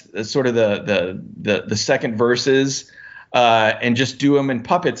vignettes, sort of the second verses, and just do them in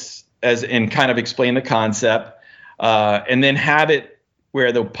puppets and kind of explain the concept, and then have it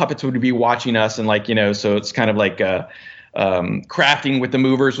where the puppets would be watching us, and like, so it's kind of like Crafting with the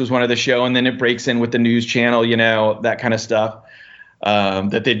Movers was one of the show, and then it breaks in with the news channel, that kind of stuff,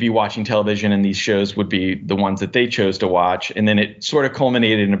 that they'd be watching television, and these shows would be the ones that they chose to watch. And then it sort of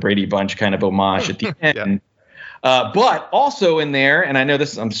culminated in a Brady Bunch kind of homage at the end. But also in there, and I know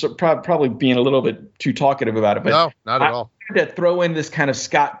this, I'm probably being a little bit too talkative about it, but no, not at all. I wanted to throw in this kind of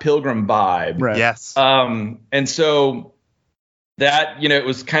Scott Pilgrim vibe. Right. Yes. And so that, it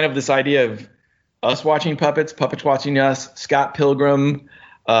was kind of this idea of us watching puppets, puppets watching us, Scott Pilgrim,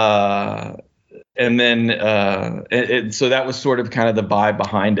 and then so that was sort of kind of the vibe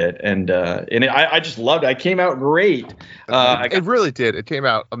behind it, and I just loved it. It came out great. It really did. It came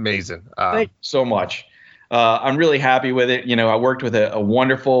out amazing. Thank you so much. I'm really happy with it. I worked with a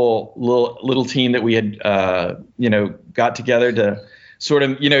wonderful little team that we had got together to sort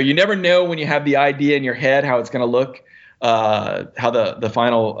of you never know when you have the idea in your head how it's going to look. How the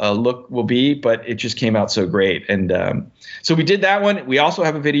final look will be, but it just came out so great. And so we did that one. We also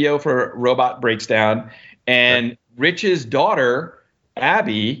have a video for Robot Breaks Down, and Rich's daughter,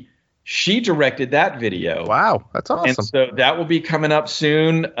 Abby, she directed that video. Wow, that's awesome. And so that will be coming up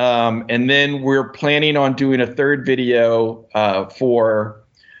soon. And then we're planning on doing a third video for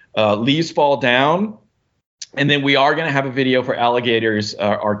Leaves Fall Down. And then we are going to have a video for Alligators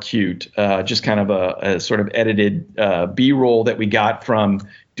Are Cute, just kind of a sort of edited B-roll that we got from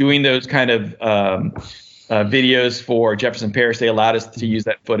doing those kind of videos for Jefferson Parish. They allowed us to use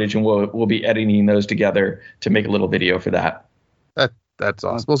that footage, and we'll be editing those together to make a little video for that. That's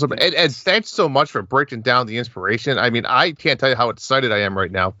awesome. So, and thanks so much for breaking down the inspiration. I mean, I can't tell you how excited I am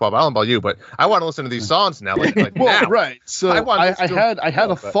right now, Bob. I don't know about you, but I want to listen to these songs now. Like well, now. Right. So I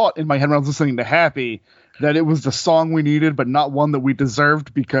had a thought in my head when I was listening to Happy that it was the song we needed, but not one that we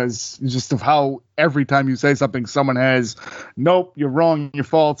deserved, because just of how every time you say something, someone has, nope, you're wrong, you're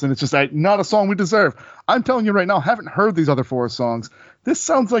false, and it's just like, not a song we deserve. I'm telling you right now, I haven't heard these other 4 songs. This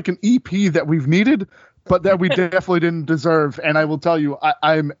sounds like an EP that we've needed, but that we definitely didn't deserve. And I will tell you,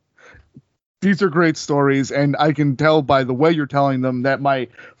 these are great stories, and I can tell by the way you're telling them that my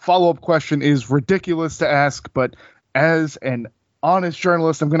follow-up question is ridiculous to ask, but as an honest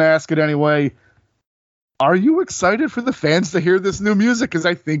journalist, I'm going to ask it anyway. Are you excited for the fans to hear this new music? Because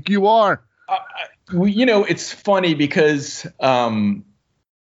I think you are. It's funny because I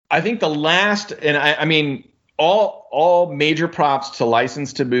think the last, and I mean, all major props to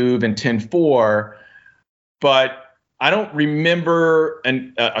License to Move and 10-4, but I don't remember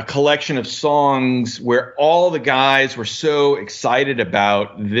a collection of songs where all the guys were so excited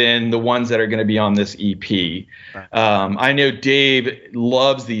about than the ones that are going to be on this EP. I know Dave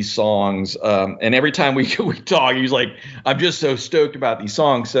loves these songs, and every time we talk, he's like, "I'm just so stoked about these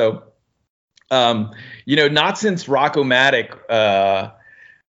songs." So, not since Rockomatic,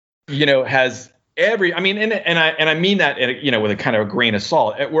 has every. I mean, and I mean that with a kind of a grain of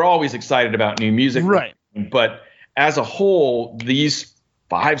salt. We're always excited about new music, right? But as a whole, these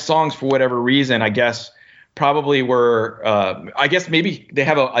 5 songs, for whatever reason, I guess probably were, I guess maybe they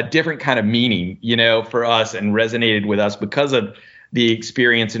have a different kind of meaning, for us, and resonated with us because of the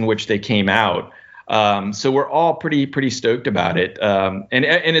experience in which they came out. So we're all pretty stoked about it. And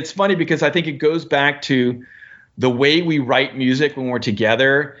it's funny because I think it goes back to the way we write music when we're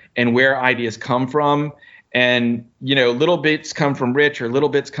together and where ideas come from. And, little bits come from Rich, or little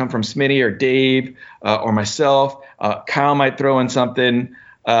bits come from Smitty or Dave or myself. Kyle might throw in something.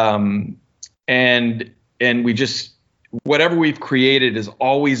 And we just, whatever we've created has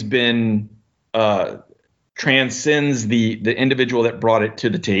always been, transcends the individual that brought it to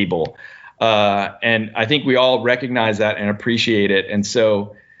the table. And I think we all recognize that and appreciate it. And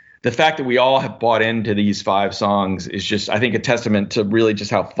so the fact that we all have bought into these 5 songs is just, I think, a testament to really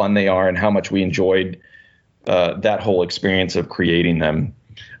just how fun they are and how much we enjoyed that whole experience of creating them.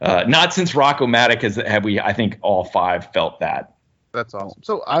 Not since Rockomatic have we, I think, all 5 felt that. That's awesome.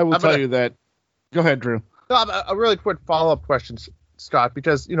 So I will tell you that. Go ahead, Drew. A really quick follow-up question, Scott,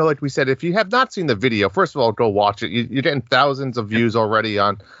 because, like we said, if you have not seen the video, first of all, go watch it. You're getting thousands of views already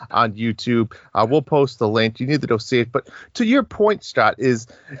on YouTube. We'll post the link. You need to go see it. But to your point, Scott, is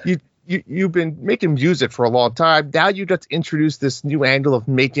you've been making music for a long time. Now you just introduced this new angle of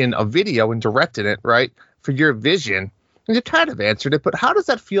making a video and directing it, right, for your vision. And you kind of answered it, but how does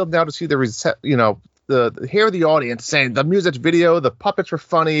that feel now to see hear the audience saying the music video, the puppets were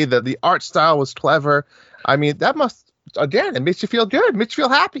funny, the art style was clever? I mean, that must, again, it makes you feel good, it makes you feel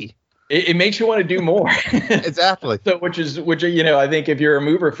happy. It makes you want to do more. Exactly. So, which I think if you're a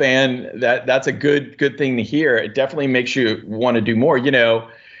Mover fan, that's a good thing to hear. It definitely makes you want to do more.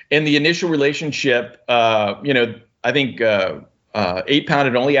 In the initial relationship, I think 8 Pound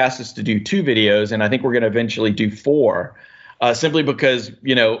had only asked us to do 2 videos, and I think we're going to eventually do 4, simply because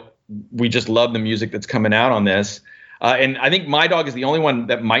we just love the music that's coming out on this. And I think My Dog is the only one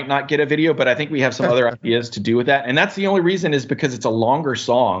that might not get a video, but I think we have some other ideas to do with that. And that's the only reason, is because it's a longer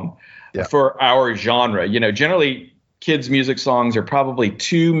song for our genre. Generally kids' music songs are probably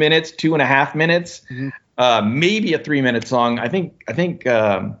 2 minutes, 2.5 minutes, maybe a 3-minute song. I think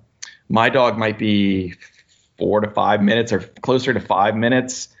My Dog might be 4 to 5 minutes, or closer to 5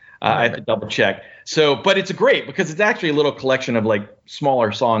 minutes. I have to double check. So, but it's great because it's actually a little collection of like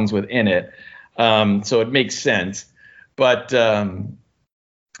smaller songs within it. So it makes sense. But I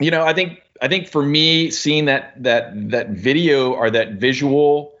think for me, seeing that video, or that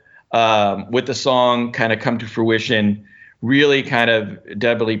visual with the song kind of come to fruition, really kind of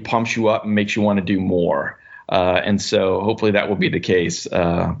definitely pumps you up and makes you want to do more. And so hopefully that will be the case,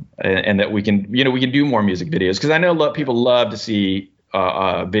 and that we can do more music videos, because I know people love to see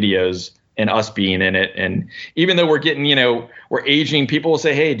videos and us being in it. And even though we're getting, we're aging, people will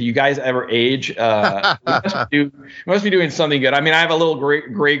say, "Hey, do you guys ever age?" We must be doing something good. I mean, I have a little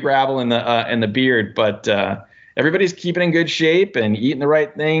gray gravel in the beard, but everybody's keeping in good shape and eating the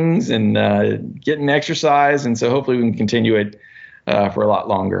right things and getting exercise. And so hopefully we can continue it for a lot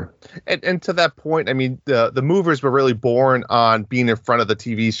longer. And to that point, I mean, the Movers were really born on being in front of the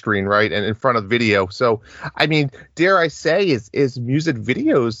TV screen, right, and in front of video. So, I mean, dare I say, is music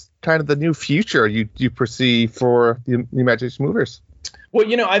videos kind of the new future you perceive for the Imagination Movers? Well,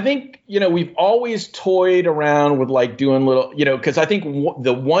 I think, we've always toyed around with like doing little, because I think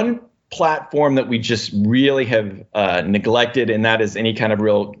the one platform that we just really have neglected, and that is any kind of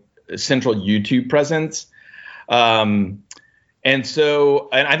real central YouTube presence. And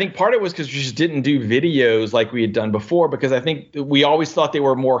I think part of it was because we just didn't do videos like we had done before, because I think we always thought they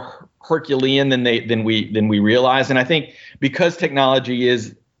were more Herculean than we realized. And I think because technology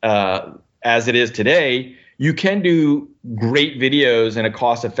is as it is today, you can do great videos in a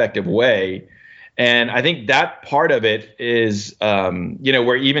cost-effective way. And I think that part of it is,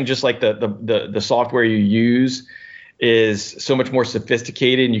 where even just like the software you use is so much more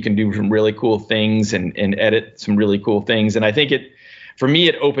sophisticated, and you can do some really cool things and edit some really cool things. And I think for me,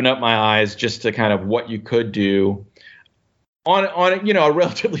 it opened up my eyes just to kind of what you could do on a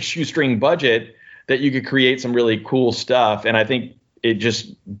relatively shoestring budget, that you could create some really cool stuff. And I think it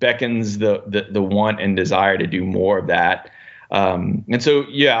just beckons the want and desire to do more of that. And so,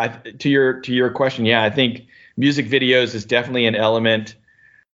 to your question, I think music videos is definitely an element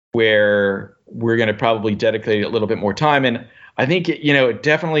where we're going to probably dedicate a little bit more time. And I think, it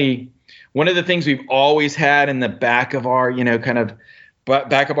definitely, one of the things we've always had in the back of our,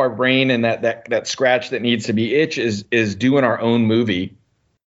 back of our brain, and that scratch that needs to be itched is doing our own movie.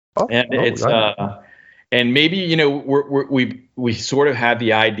 And maybe, we sort of have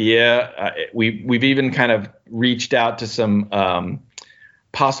the idea. We've even kind of reached out to some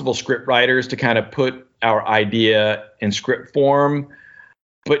possible script writers to kind of put our idea in script form,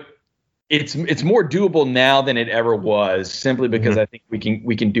 but it's more doable now than it ever was, simply because I think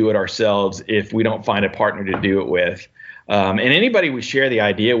we can do it ourselves if we don't find a partner to do it with. And anybody we share the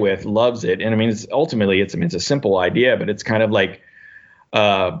idea with loves it. And I mean, it's a simple idea, but it's kind of like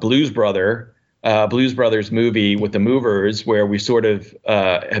Blues Brothers movie with the Movers, where we sort of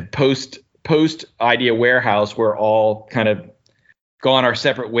have post Idea Warehouse, we're all kind of gone our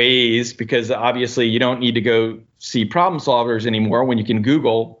separate ways, because obviously you don't need to go see problem solvers anymore when you can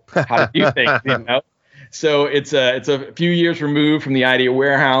Google how to do things. So it's a few years removed from the Idea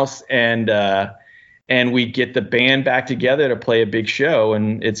Warehouse, and we get the band back together to play a big show,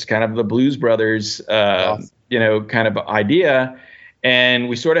 and it's kind of the Blues Brothers awesome. Kind of idea. And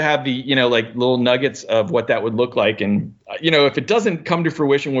we sort of have the, like little nuggets of what that would look like. And, if it doesn't come to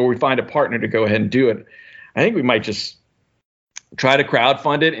fruition where we find a partner to go ahead and do it, I think we might just try to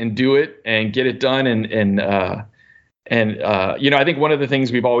crowdfund it and do it and get it done. And I think one of the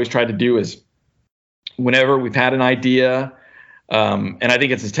things we've always tried to do is, whenever we've had an idea, and I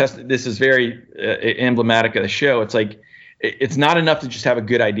think this is very emblematic of the show. It's like, it's not enough to just have a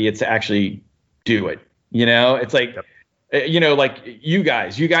good idea. It's to actually do it. It's like, yep. Like you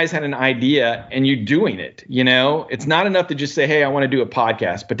guys had an idea and you're doing it. It's not enough to just say, hey, I want to do a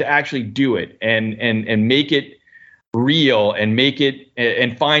podcast, but to actually do it and make it real and make it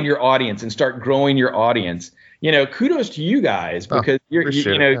and find your audience and start growing your audience. Kudos to you guys, because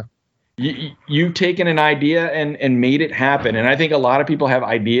you've taken an idea and made it happen. And I think a lot of people have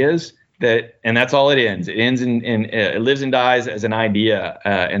ideas and that's all it ends. It ends it lives and dies as an idea.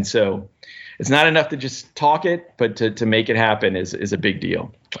 And so it's not enough to just talk it, but to make it happen is a big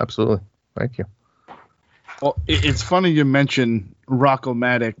deal. Absolutely. Thank you. Well, it's funny you mention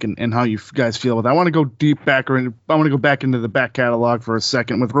Rock-O-Matic and how you guys feel with that. I want to go deep back, I want to go back into the back catalog for a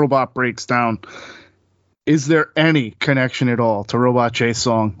second with Robot Breaks Down. Is there any connection at all to Robot Chase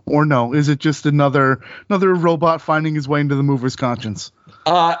Song, or no? Is it just another robot finding his way into the mover's conscience?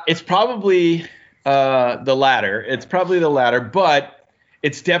 It's probably the latter. But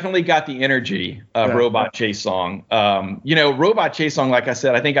it's definitely got the energy of Robot Chase Song. Robot Chase Song, like I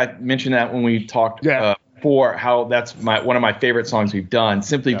said, I think I mentioned that when we talked before, how that's one of my favorite songs we've done,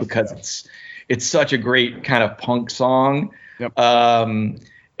 simply because it's such a great kind of punk song. Yep.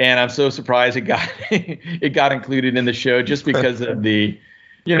 And I'm so surprised it got included in the show, just because of the,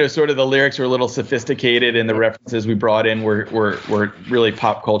 sort of the lyrics are a little sophisticated, and the references we brought in were really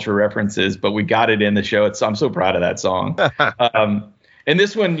pop culture references, but we got it in the show. I'm so proud of that song. And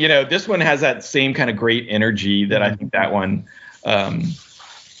this one, has that same kind of great energy that I think that one.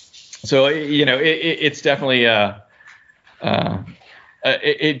 So it's definitely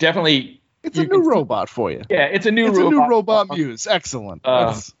it's a new robot for you. Yeah, it's a new robot muse. Excellent.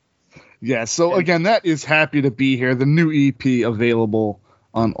 So again, that is Happy to Be Here, the new EP available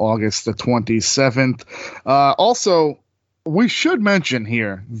on August the 27th. Also, we should mention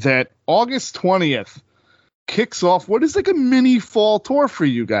here that August 20th kicks off what is like a mini fall tour for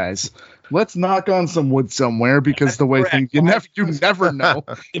you guys. Let's knock on some wood somewhere, because the way things, you never know.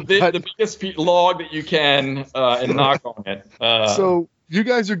 the biggest log that you can and knock on it. So you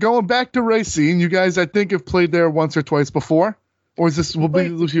guys are going back to Racine. You guys, I think, have played there once or twice before. Or is this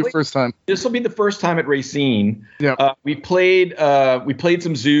your first time? This will be the first time at Racine. Yeah. We played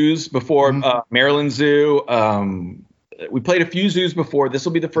some zoos before, Maryland Zoo. We played a few zoos before. This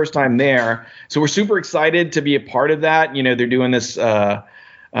will be the first time there. So we're super excited to be a part of that. You know, they're doing this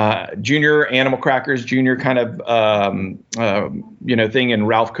Junior Animal Crackers Junior kind of thing, and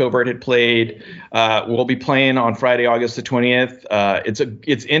Ralph Covert had played. We'll be playing on Friday, August the 20th.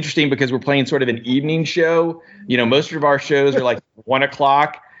 It's interesting because we're playing sort of an evening show. You know, most of our shows are like 1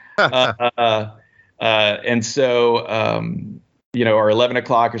 o'clock, and so or 11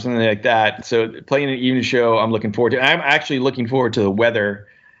 o'clock or something like that. So playing an evening show, I'm looking forward to. I'm actually looking forward to the weather.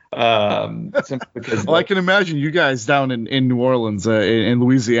 Simply because I can imagine you guys down in New Orleans, in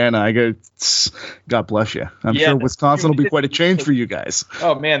Louisiana. God bless you. I'm sure Wisconsin will be quite a change for you guys.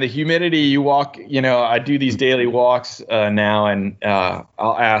 Oh man, the humidity. You walk. I do these daily walks now, and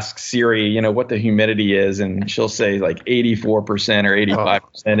I'll ask Siri, what the humidity is, and she'll say like 84% or 85%.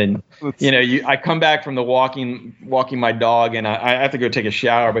 And I come back from the walking my dog, and I have to go take a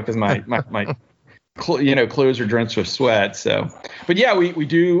shower because my clothes are drenched with sweat. So, but yeah, we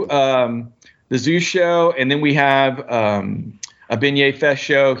do the zoo show, and then we have a Beignet Fest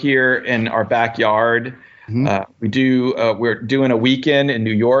show here in our backyard. Mm-hmm. We're doing a weekend in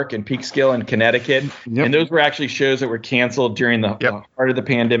New York and Peekskill in Connecticut, and those were actually shows that were canceled during the heart of the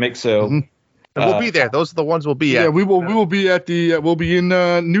pandemic. So, and we'll be there. Those are the ones we'll be at. Yeah, we will be at we'll be in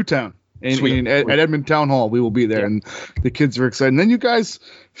Newtown. At Edmond Town Hall, we will be there, and the kids are excited. And then you guys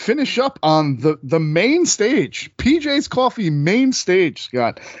finish up on the main stage, PJ's Coffee main stage,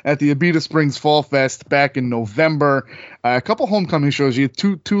 Scott, at the Abita Springs Fall Fest back in November. A couple homecoming shows, you had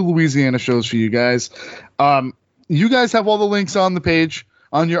two Louisiana shows for you guys. You guys have all the links on the page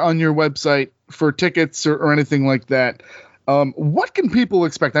on your website for tickets or anything like that. What can people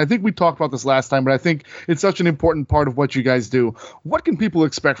expect? I think we talked about this last time, but I think it's such an important part of what you guys do. What can people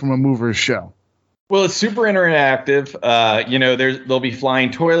expect from a Movers show? Well, it's super interactive. They'll be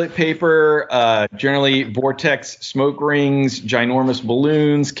flying toilet paper, generally vortex smoke rings, ginormous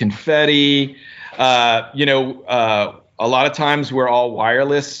balloons, confetti. A lot of times we're all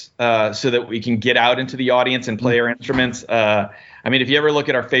wireless so that we can get out into the audience and play our instruments. If you ever look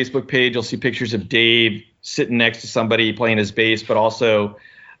at our Facebook page, you'll see pictures of Dave sitting next to somebody playing his bass, but also,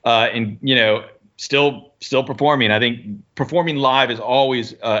 still performing. I think performing live is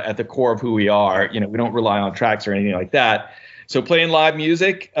always at the core of who we are. We don't rely on tracks or anything like that. So playing live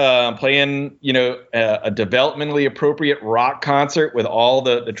music, playing, a developmentally appropriate rock concert with all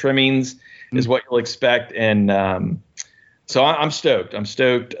the trimmings is what you'll expect. And so I'm stoked. I'm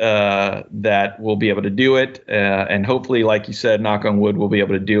stoked that we'll be able to do it. And hopefully, like you said, knock on wood, we'll be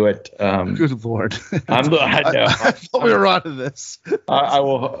able to do it. Good Lord. I know. I thought we were on to this. I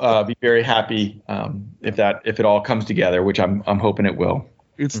will be very happy if it all comes together, which I'm hoping it will.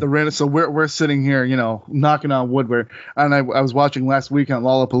 It's the random. So we're sitting here, knocking on wood. I was watching last weekend.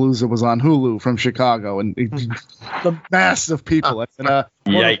 Lollapalooza was on Hulu from Chicago, and the mass of people.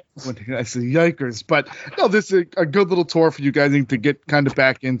 Yikes! I said yikers, but no, this is a good little tour for you guys to get kind of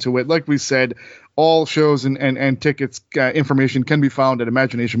back into it. Like we said, all shows and tickets information can be found at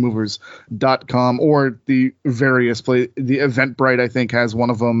imaginationmovers.com or the various The Eventbrite, I think, has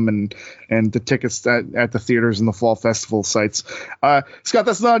one of them, and the tickets at the theaters and the fall festival sites. Scott,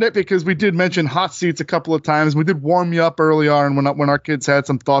 that's not it, because we did mention hot seats a couple of times. We did warm you up early on when our kids had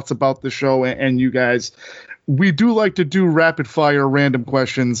some thoughts about the show and you guys. We do like to do rapid fire random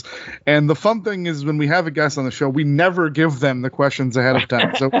questions. And the fun thing is when we have a guest on the show, we never give them the questions ahead of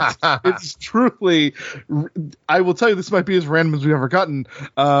time. So it's truly, I will tell you, this might be as random as we've ever gotten.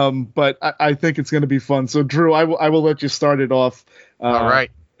 But I think it's going to be fun. So Drew, I will let you start it off. All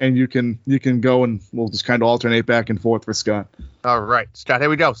right. And you can go, and we'll just kind of alternate back and forth with Scott. All right, Scott, here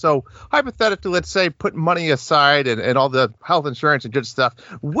we go. So hypothetically, let's say put money aside and all the health insurance and good stuff.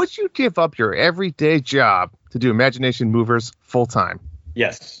 Would you give up your everyday job to do Imagination Movers full time?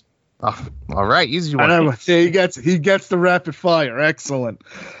 Yes. Oh, all right, easy one. He gets the rapid fire. Excellent.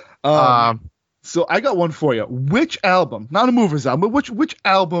 So I got one for you. Which album, not a Movers album, but which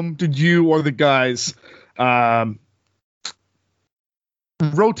album did you or the guys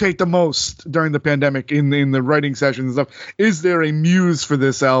rotate the most during the pandemic in the writing sessions and stuff? Is there a muse for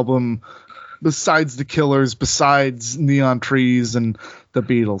this album besides the Killers, besides Neon Trees and the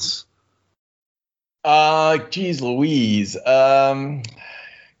Beatles? Geez Louise.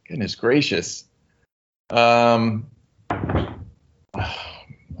 Goodness gracious. Let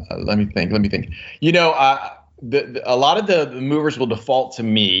me think. A lot of the movers will default to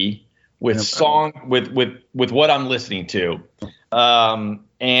me with song with what I'm listening to.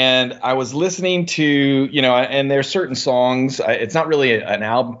 and I was listening to, you know, and there's certain songs. It's not really an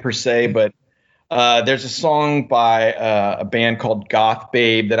album per se, but there's a song by a band called Goth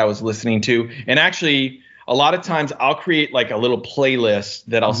Babe that I was listening to. And actually, a lot of times I'll create like a little playlist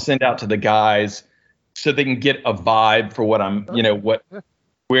that I'll send out to the guys so they can get a vibe for what I'm, you know,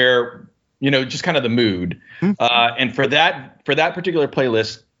 where, you know, just kind of the mood. And for that particular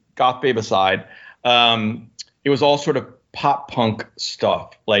playlist, Goth Babe aside, it was all sort of pop punk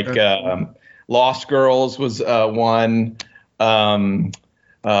stuff. Like Lost Girls was one. The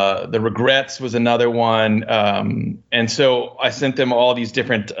Regrets was another one. And so I sent them all these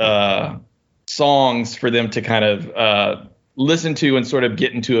different songs for them to kind of listen to and sort of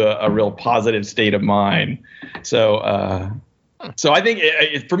get into a real positive state of mind. So I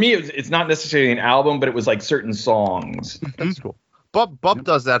think for me, it's not necessarily an album, but it was like certain songs. That's cool. Bub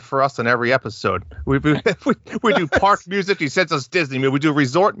does that for us in every episode. We do park music. He sends us Disney. We do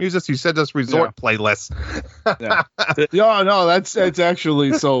resort music. He sends us resort playlists. No, that's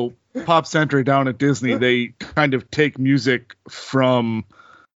actually so. Pop Century down at Disney, they kind of take music from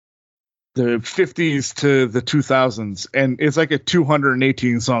the 50s to the 2000s, and it's like a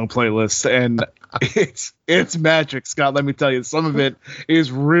 218 song playlist, and it's magic, Scott. Let me tell you, some of it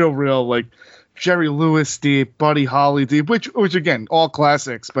is real like Jerry Lewis deep, Buddy Holly deep, which again, all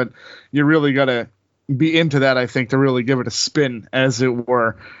classics, but you really got to be into that, I think, to really give it a spin, as it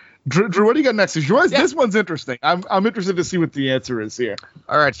were. Drew, what do you got next? Is yours? Yeah. This one's interesting. I'm interested to see what the answer is here.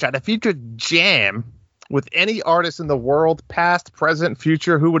 All right, Chad. If you could jam with any artist in the world, past, present,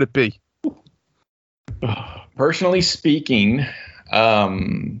 future, who would it be? Personally speaking,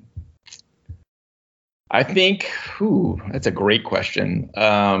 I think, that's a great question.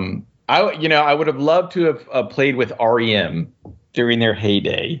 I would have loved to have played with REM during their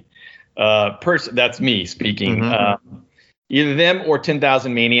heyday. That's me speaking. Mm-hmm. Either them or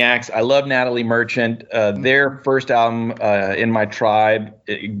 10,000 Maniacs. I love Natalie Merchant. Their first album, In My Tribe,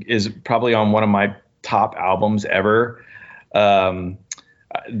 is probably on one of my top albums ever.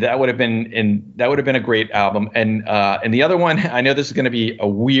 That would have been a great album. And the other one, I know this is going to be a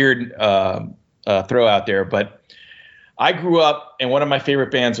weird throw out there, but I grew up, and one of my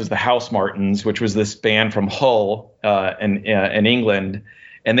favorite bands was the Housemartins, which was this band from Hull in England.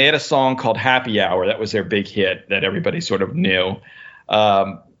 And they had a song called Happy Hour. That was their big hit that everybody sort of knew.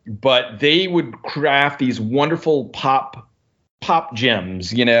 But they would craft these wonderful pop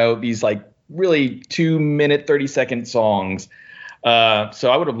gems, you know, these like really 2-minute, 30-second songs. So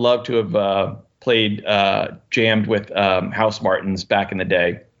I would have loved to have jammed with Housemartins back in the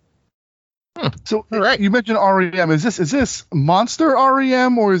day. So, all right, you mentioned REM. Is this Monster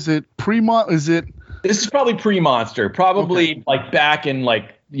REM, or is it This is probably pre-Monster, probably like back in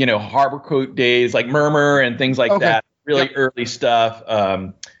like, you know, Harbor Coat days, like Murmur and things like that. Really early stuff.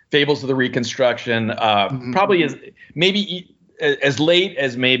 Fables of the Reconstruction. Probably as late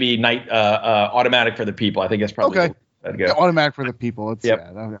as maybe Night Automatic for the People. I think that's probably Automatic for the People. It's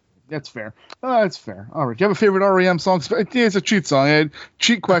that's fair. That's fair. All right. Do you have a favorite REM song? It's a cheat song.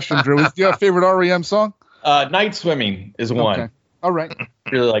 Cheat question, Drew. Do you have a favorite REM song? Night Swimming is one. Okay. All right.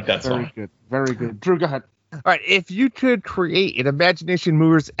 Really like that song. Very good. Drew, go ahead. All right. If you could create an Imagination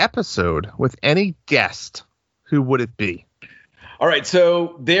Movers episode with any guest, who would it be? All right.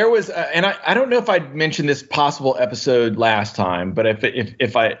 So there was, and I don't know if I mentioned this possible episode last time, but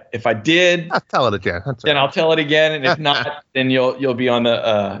if I did, I'll tell it again. Then I'll tell it again, and if not, then you'll be on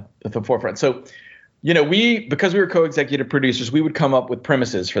the forefront. So, you know, because we were co-executive producers, we would come up with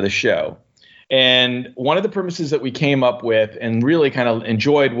premises for the show. And one of the premises that we came up with and really kind of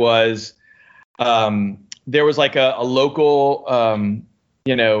enjoyed was there was like a local,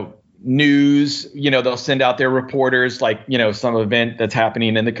 news, they'll send out their reporters, like, some event that's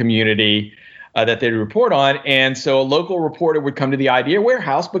happening in the community that they report on. And so a local reporter would come to the Idea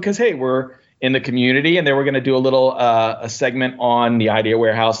Warehouse because, hey, we're in the community, and they were going to do a little a segment on the Idea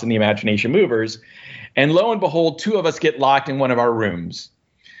Warehouse and the Imagination Movers. And lo and behold, two of us get locked in one of our rooms.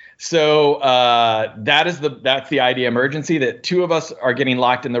 So that's the idea emergency, that two of us are getting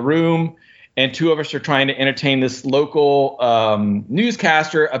locked in the room, and two of us are trying to entertain this local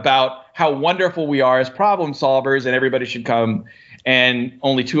newscaster about how wonderful we are as problem solvers, and everybody should come, and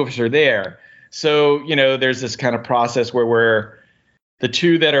only two of us are there. So, there's this kind of process where the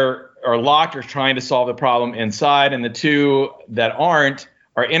two that are locked are trying to solve the problem inside, and the two that aren't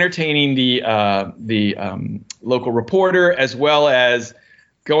are entertaining the local reporter, as well as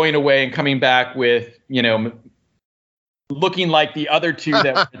going away and coming back with, looking like the other two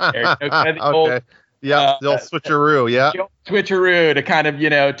that were there. Kind of okay. They'll switcheroo. Yeah. Switcheroo to kind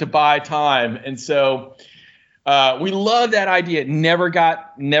of, to buy time. And so We love that idea. It never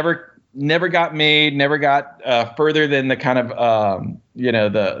got made, never got further than the kind of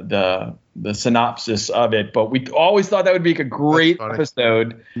the synopsis of it. But we always thought that would be a great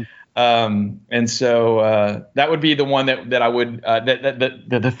episode. And so that would be the one that I would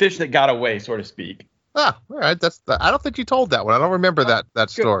the fish that got away, so to speak. Ah, all right. I don't think you told that one. I don't remember that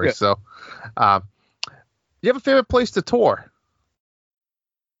story. Good. So, you have a favorite place to tour?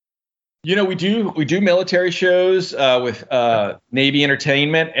 You know, we do military shows with Navy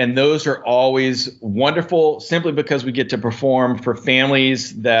Entertainment, and those are always wonderful simply because we get to perform for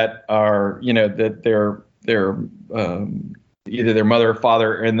families that are, that they're either their mother or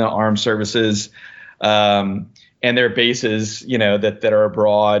father are in the armed services, and their bases, that are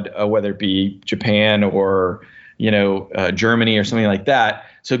abroad, whether it be Japan or, Germany or something like that.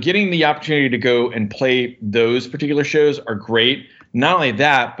 So getting the opportunity to go and play those particular shows are great. Not only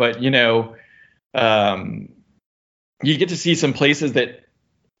that, but, you get to see some places that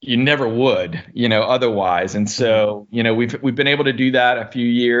you never would, otherwise. And so, we've been able to do that a few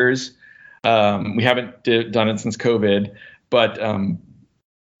years. We haven't done it since COVID, but,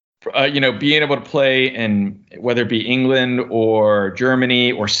 being able to play in whether it be England or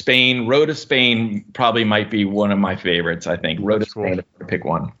Germany or Spain, Road to Spain probably might be one of my favorites. I think Road to Spain, if I pick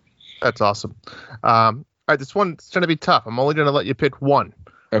one. That's awesome. All right, this one's going to be tough. I'm only going to let you pick one.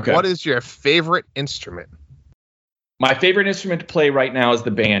 Okay. What is your favorite instrument? My favorite instrument to play right now is the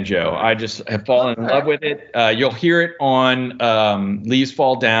banjo. I just have fallen in love with it. You'll hear it on Leaves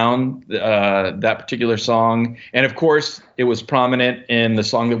Fall Down, that particular song. And, of course, it was prominent in the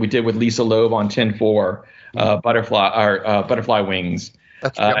song that we did with Lisa Loeb on 10-4, Butterfly Wings.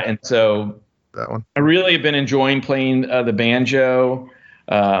 That's and so that one. I really have been enjoying playing the banjo.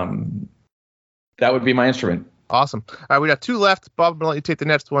 That would be my instrument. Awesome. All right, we got two left. Bob, I'm going to let you take the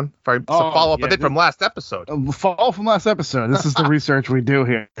next one. Follow up, I think, from last episode. Follow from last episode. This is the research we do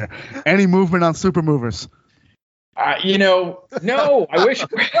here. Any movement on super movers? No. I wish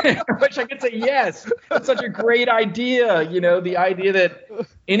I could say yes. It's such a great idea. The idea that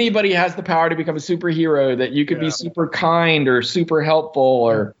anybody has the power to become a superhero, that you could be super kind or super helpful,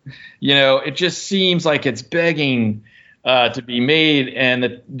 or, it just seems like it's begging to be made.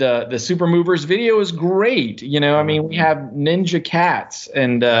 And the Super Movers video is great. We have ninja cats,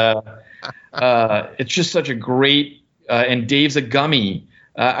 and it's just such a great, and Dave's a gummy.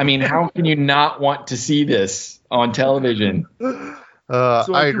 How can you not want to see this on television? So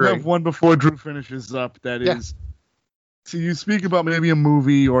I agree. Have one before Drew finishes up. That is, so you speak about maybe a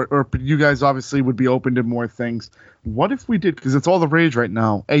movie, or you guys obviously would be open to more things. What if we did, because it's all the rage right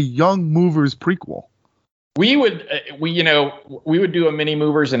now, a Young Movers prequel? We would do a Mini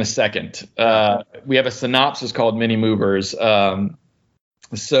Movers in a second. We have a synopsis called Mini Movers. So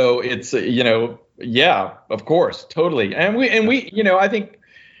it's, of course, totally. And we, I think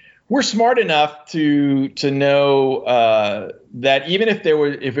we're smart enough to know that even if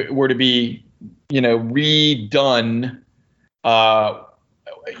it were to be, redone,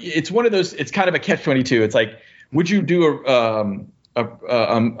 it's one of those, it's kind of a catch-22. It's like, would you do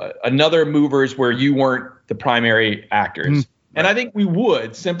another Movers where you weren't the primary actors? And I think we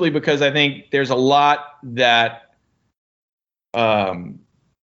would, simply because I think there's a lot that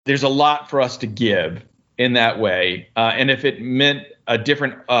there's a lot for us to give in that way. And if it meant a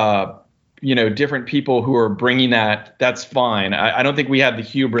different, different people who are bringing that, that's fine. I don't think we have the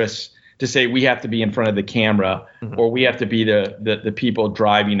hubris to say we have to be in front of the camera or we have to be the people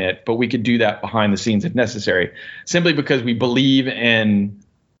driving it, but we could do that behind the scenes if necessary, simply because we believe in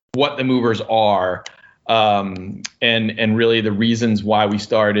what the Movers are, and really the reasons why we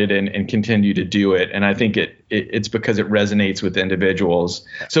started and continue to do it. And I think it's because it resonates with individuals.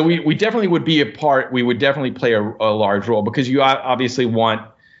 So we definitely would be a part. We would definitely play a large role, because you obviously want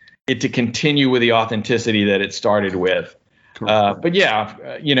it to continue with the authenticity that it started with. But yeah,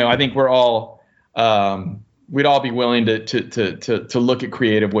 I think we're all, we'd all be willing to look at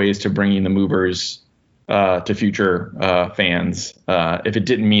creative ways to bringing the Movers to future fans, if it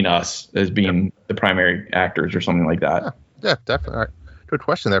didn't mean us as being the primary actors or something like that. Yeah, definitely. All right. Good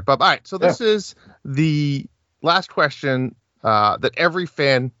question there, Bob. All right. So this is the last question that every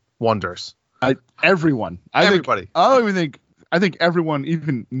fan wonders. Everyone. Everybody. I think everyone,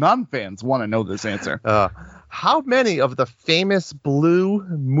 even non-fans, want to know this answer. How many of the famous blue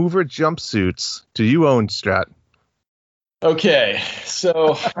Mover jumpsuits do you own, Strat? Okay,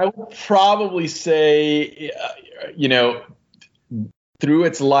 so I would probably say, through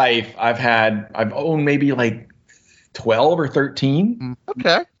its life, I've owned maybe like 12 or 13.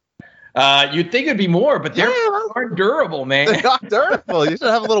 Okay. You'd think it'd be more, but they're aren't durable, man. They're not durable. You should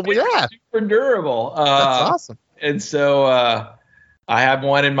have a little. Yeah, super durable. That's awesome. And so I have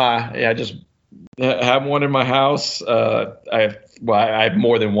one in my. Yeah, I just have one in my house. I have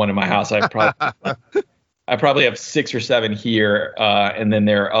more than one in my house. I probably have 6 or 7 here, and then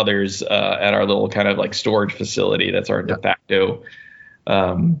there are others at our little kind of like storage facility. That's our de facto.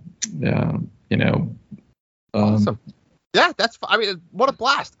 Awesome. Yeah, that's. I mean, what a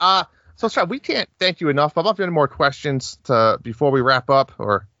blast. So Scott, we can't thank you enough. I'd love to have any more questions before we wrap up,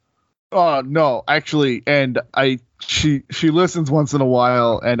 or. No, actually, and she listens once in a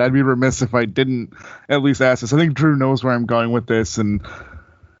while, and I'd be remiss if I didn't at least ask this. I think Drew knows where I'm going with this, and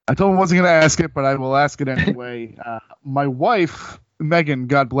I told him I wasn't going to ask it, but I will ask it anyway. My wife, Megan,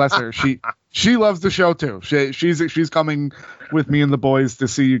 God bless her, she loves the show too. She's coming with me and the boys to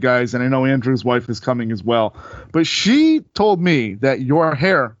see you guys, and I know Andrew's wife is coming as well. But she told me that your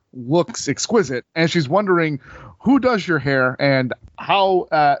hair looks exquisite, and she's wondering who does your hair and how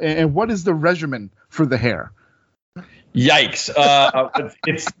and what is the regimen for the hair. Yikes!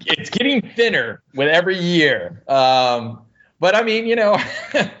 It's getting thinner with every year. But I mean,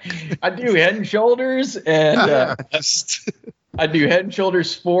 I do Head and Shoulders, and I do Head and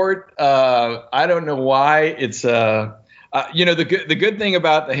Shoulders Sport. I don't know why it's the good thing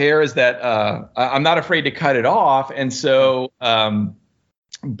about the hair is that I'm not afraid to cut it off, and so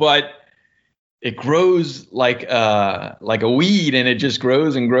but it grows like a weed, and it just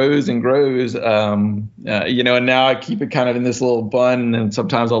grows and grows and grows. And now I keep it kind of in this little bun, and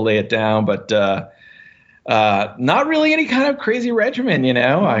sometimes I'll lay it down, but not really any kind of crazy regimen,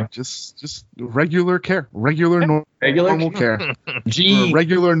 I just regular care, normal care. Gene,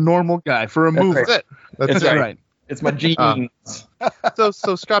 regular normal guy for a mover. That's right. It's my genes.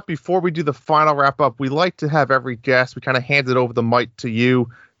 So Scott, before we do the final wrap up, we like to have every guest. We kind of hand it over the mic to you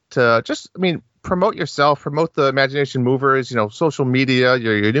to promote yourself, promote the Imagination Movers, social media,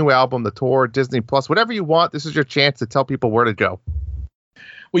 your new album, the tour, Disney Plus, whatever you want. This is your chance to tell people where to go.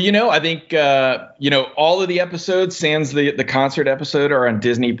 Well, I think, all of the episodes, sans the concert episode, are on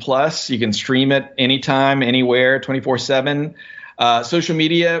Disney Plus. You can stream it anytime, anywhere, 24/7. Social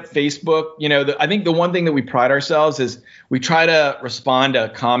media, Facebook, I think the one thing that we pride ourselves is we try to respond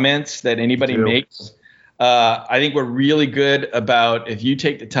to comments that anybody makes. I think we're really good about if you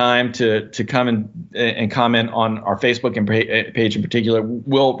take the time to come and comment on our Facebook page in particular,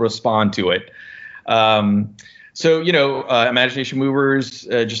 we'll respond to it. Imagination Movers,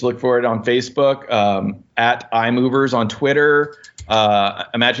 just look for it on Facebook, at iMovers on Twitter,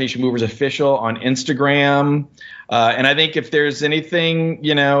 Imagination Movers Official on Instagram. And I think if there's anything,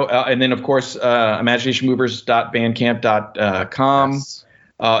 and then of course, imaginationmovers.bandcamp.com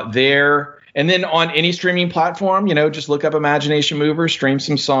there. And then on any streaming platform, just look up Imagination Movers, stream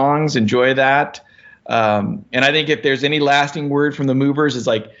some songs, enjoy that. And I think if there's any lasting word from the Movers, is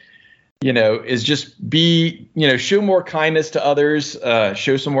is just show more kindness to others,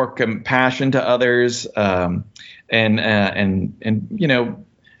 show some more compassion to others, and let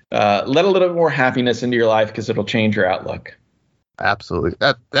a little bit more happiness into your life, because it'll change your outlook. Absolutely.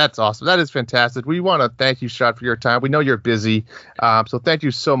 That's awesome. That is fantastic. We want to thank you, Scott, for your time. We know you're busy. So thank you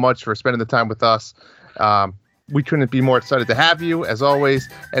so much for spending the time with us. We couldn't be more excited to have you, as always.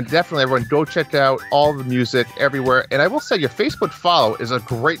 And definitely, everyone, go check out all the music everywhere. And I will say your Facebook follow is a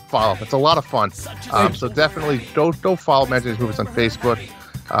great follow. It's a lot of fun. So definitely go follow Imagination Movers on Facebook.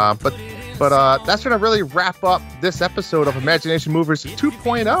 But that's going to really wrap up this episode of Imagination Movers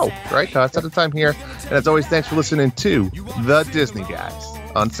 2.0, right? It's at the time here. And as always, thanks for listening to The Disney Guys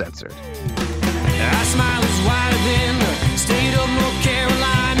Uncensored. Our smile is wider than the state of North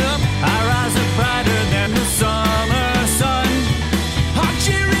Carolina. Our eyes are brighter than the summer sun. Our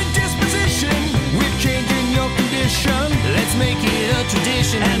cheery disposition, we're changing your condition. Let's make it a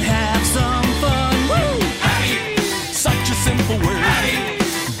tradition and have some fun. Woo! Happy! Such a simple word. Happy!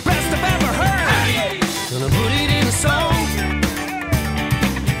 Best I've ever heard. Happy! Gonna put it in a song.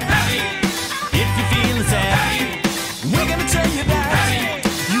 Happy! If you're feeling sad, happy! We're gonna tell you that. Happy!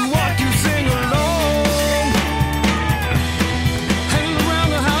 You walk, you sing along. Hang around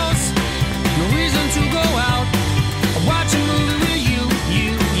the house, no reason to go out. Watch a movie with you.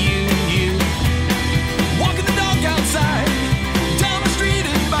 Walking the dog outside, down the street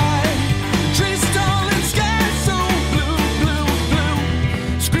and by. Trees tall and sky so blue.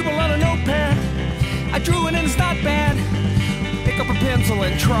 Scribble on a notepad, I drew it and it's not bad. Pick up a pencil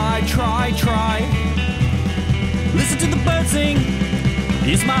and try. Listen to the birds sing,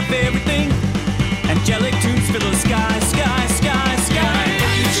 it's my favorite thing. Angelic tunes fill the sky.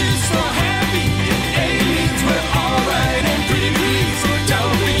 If you choose for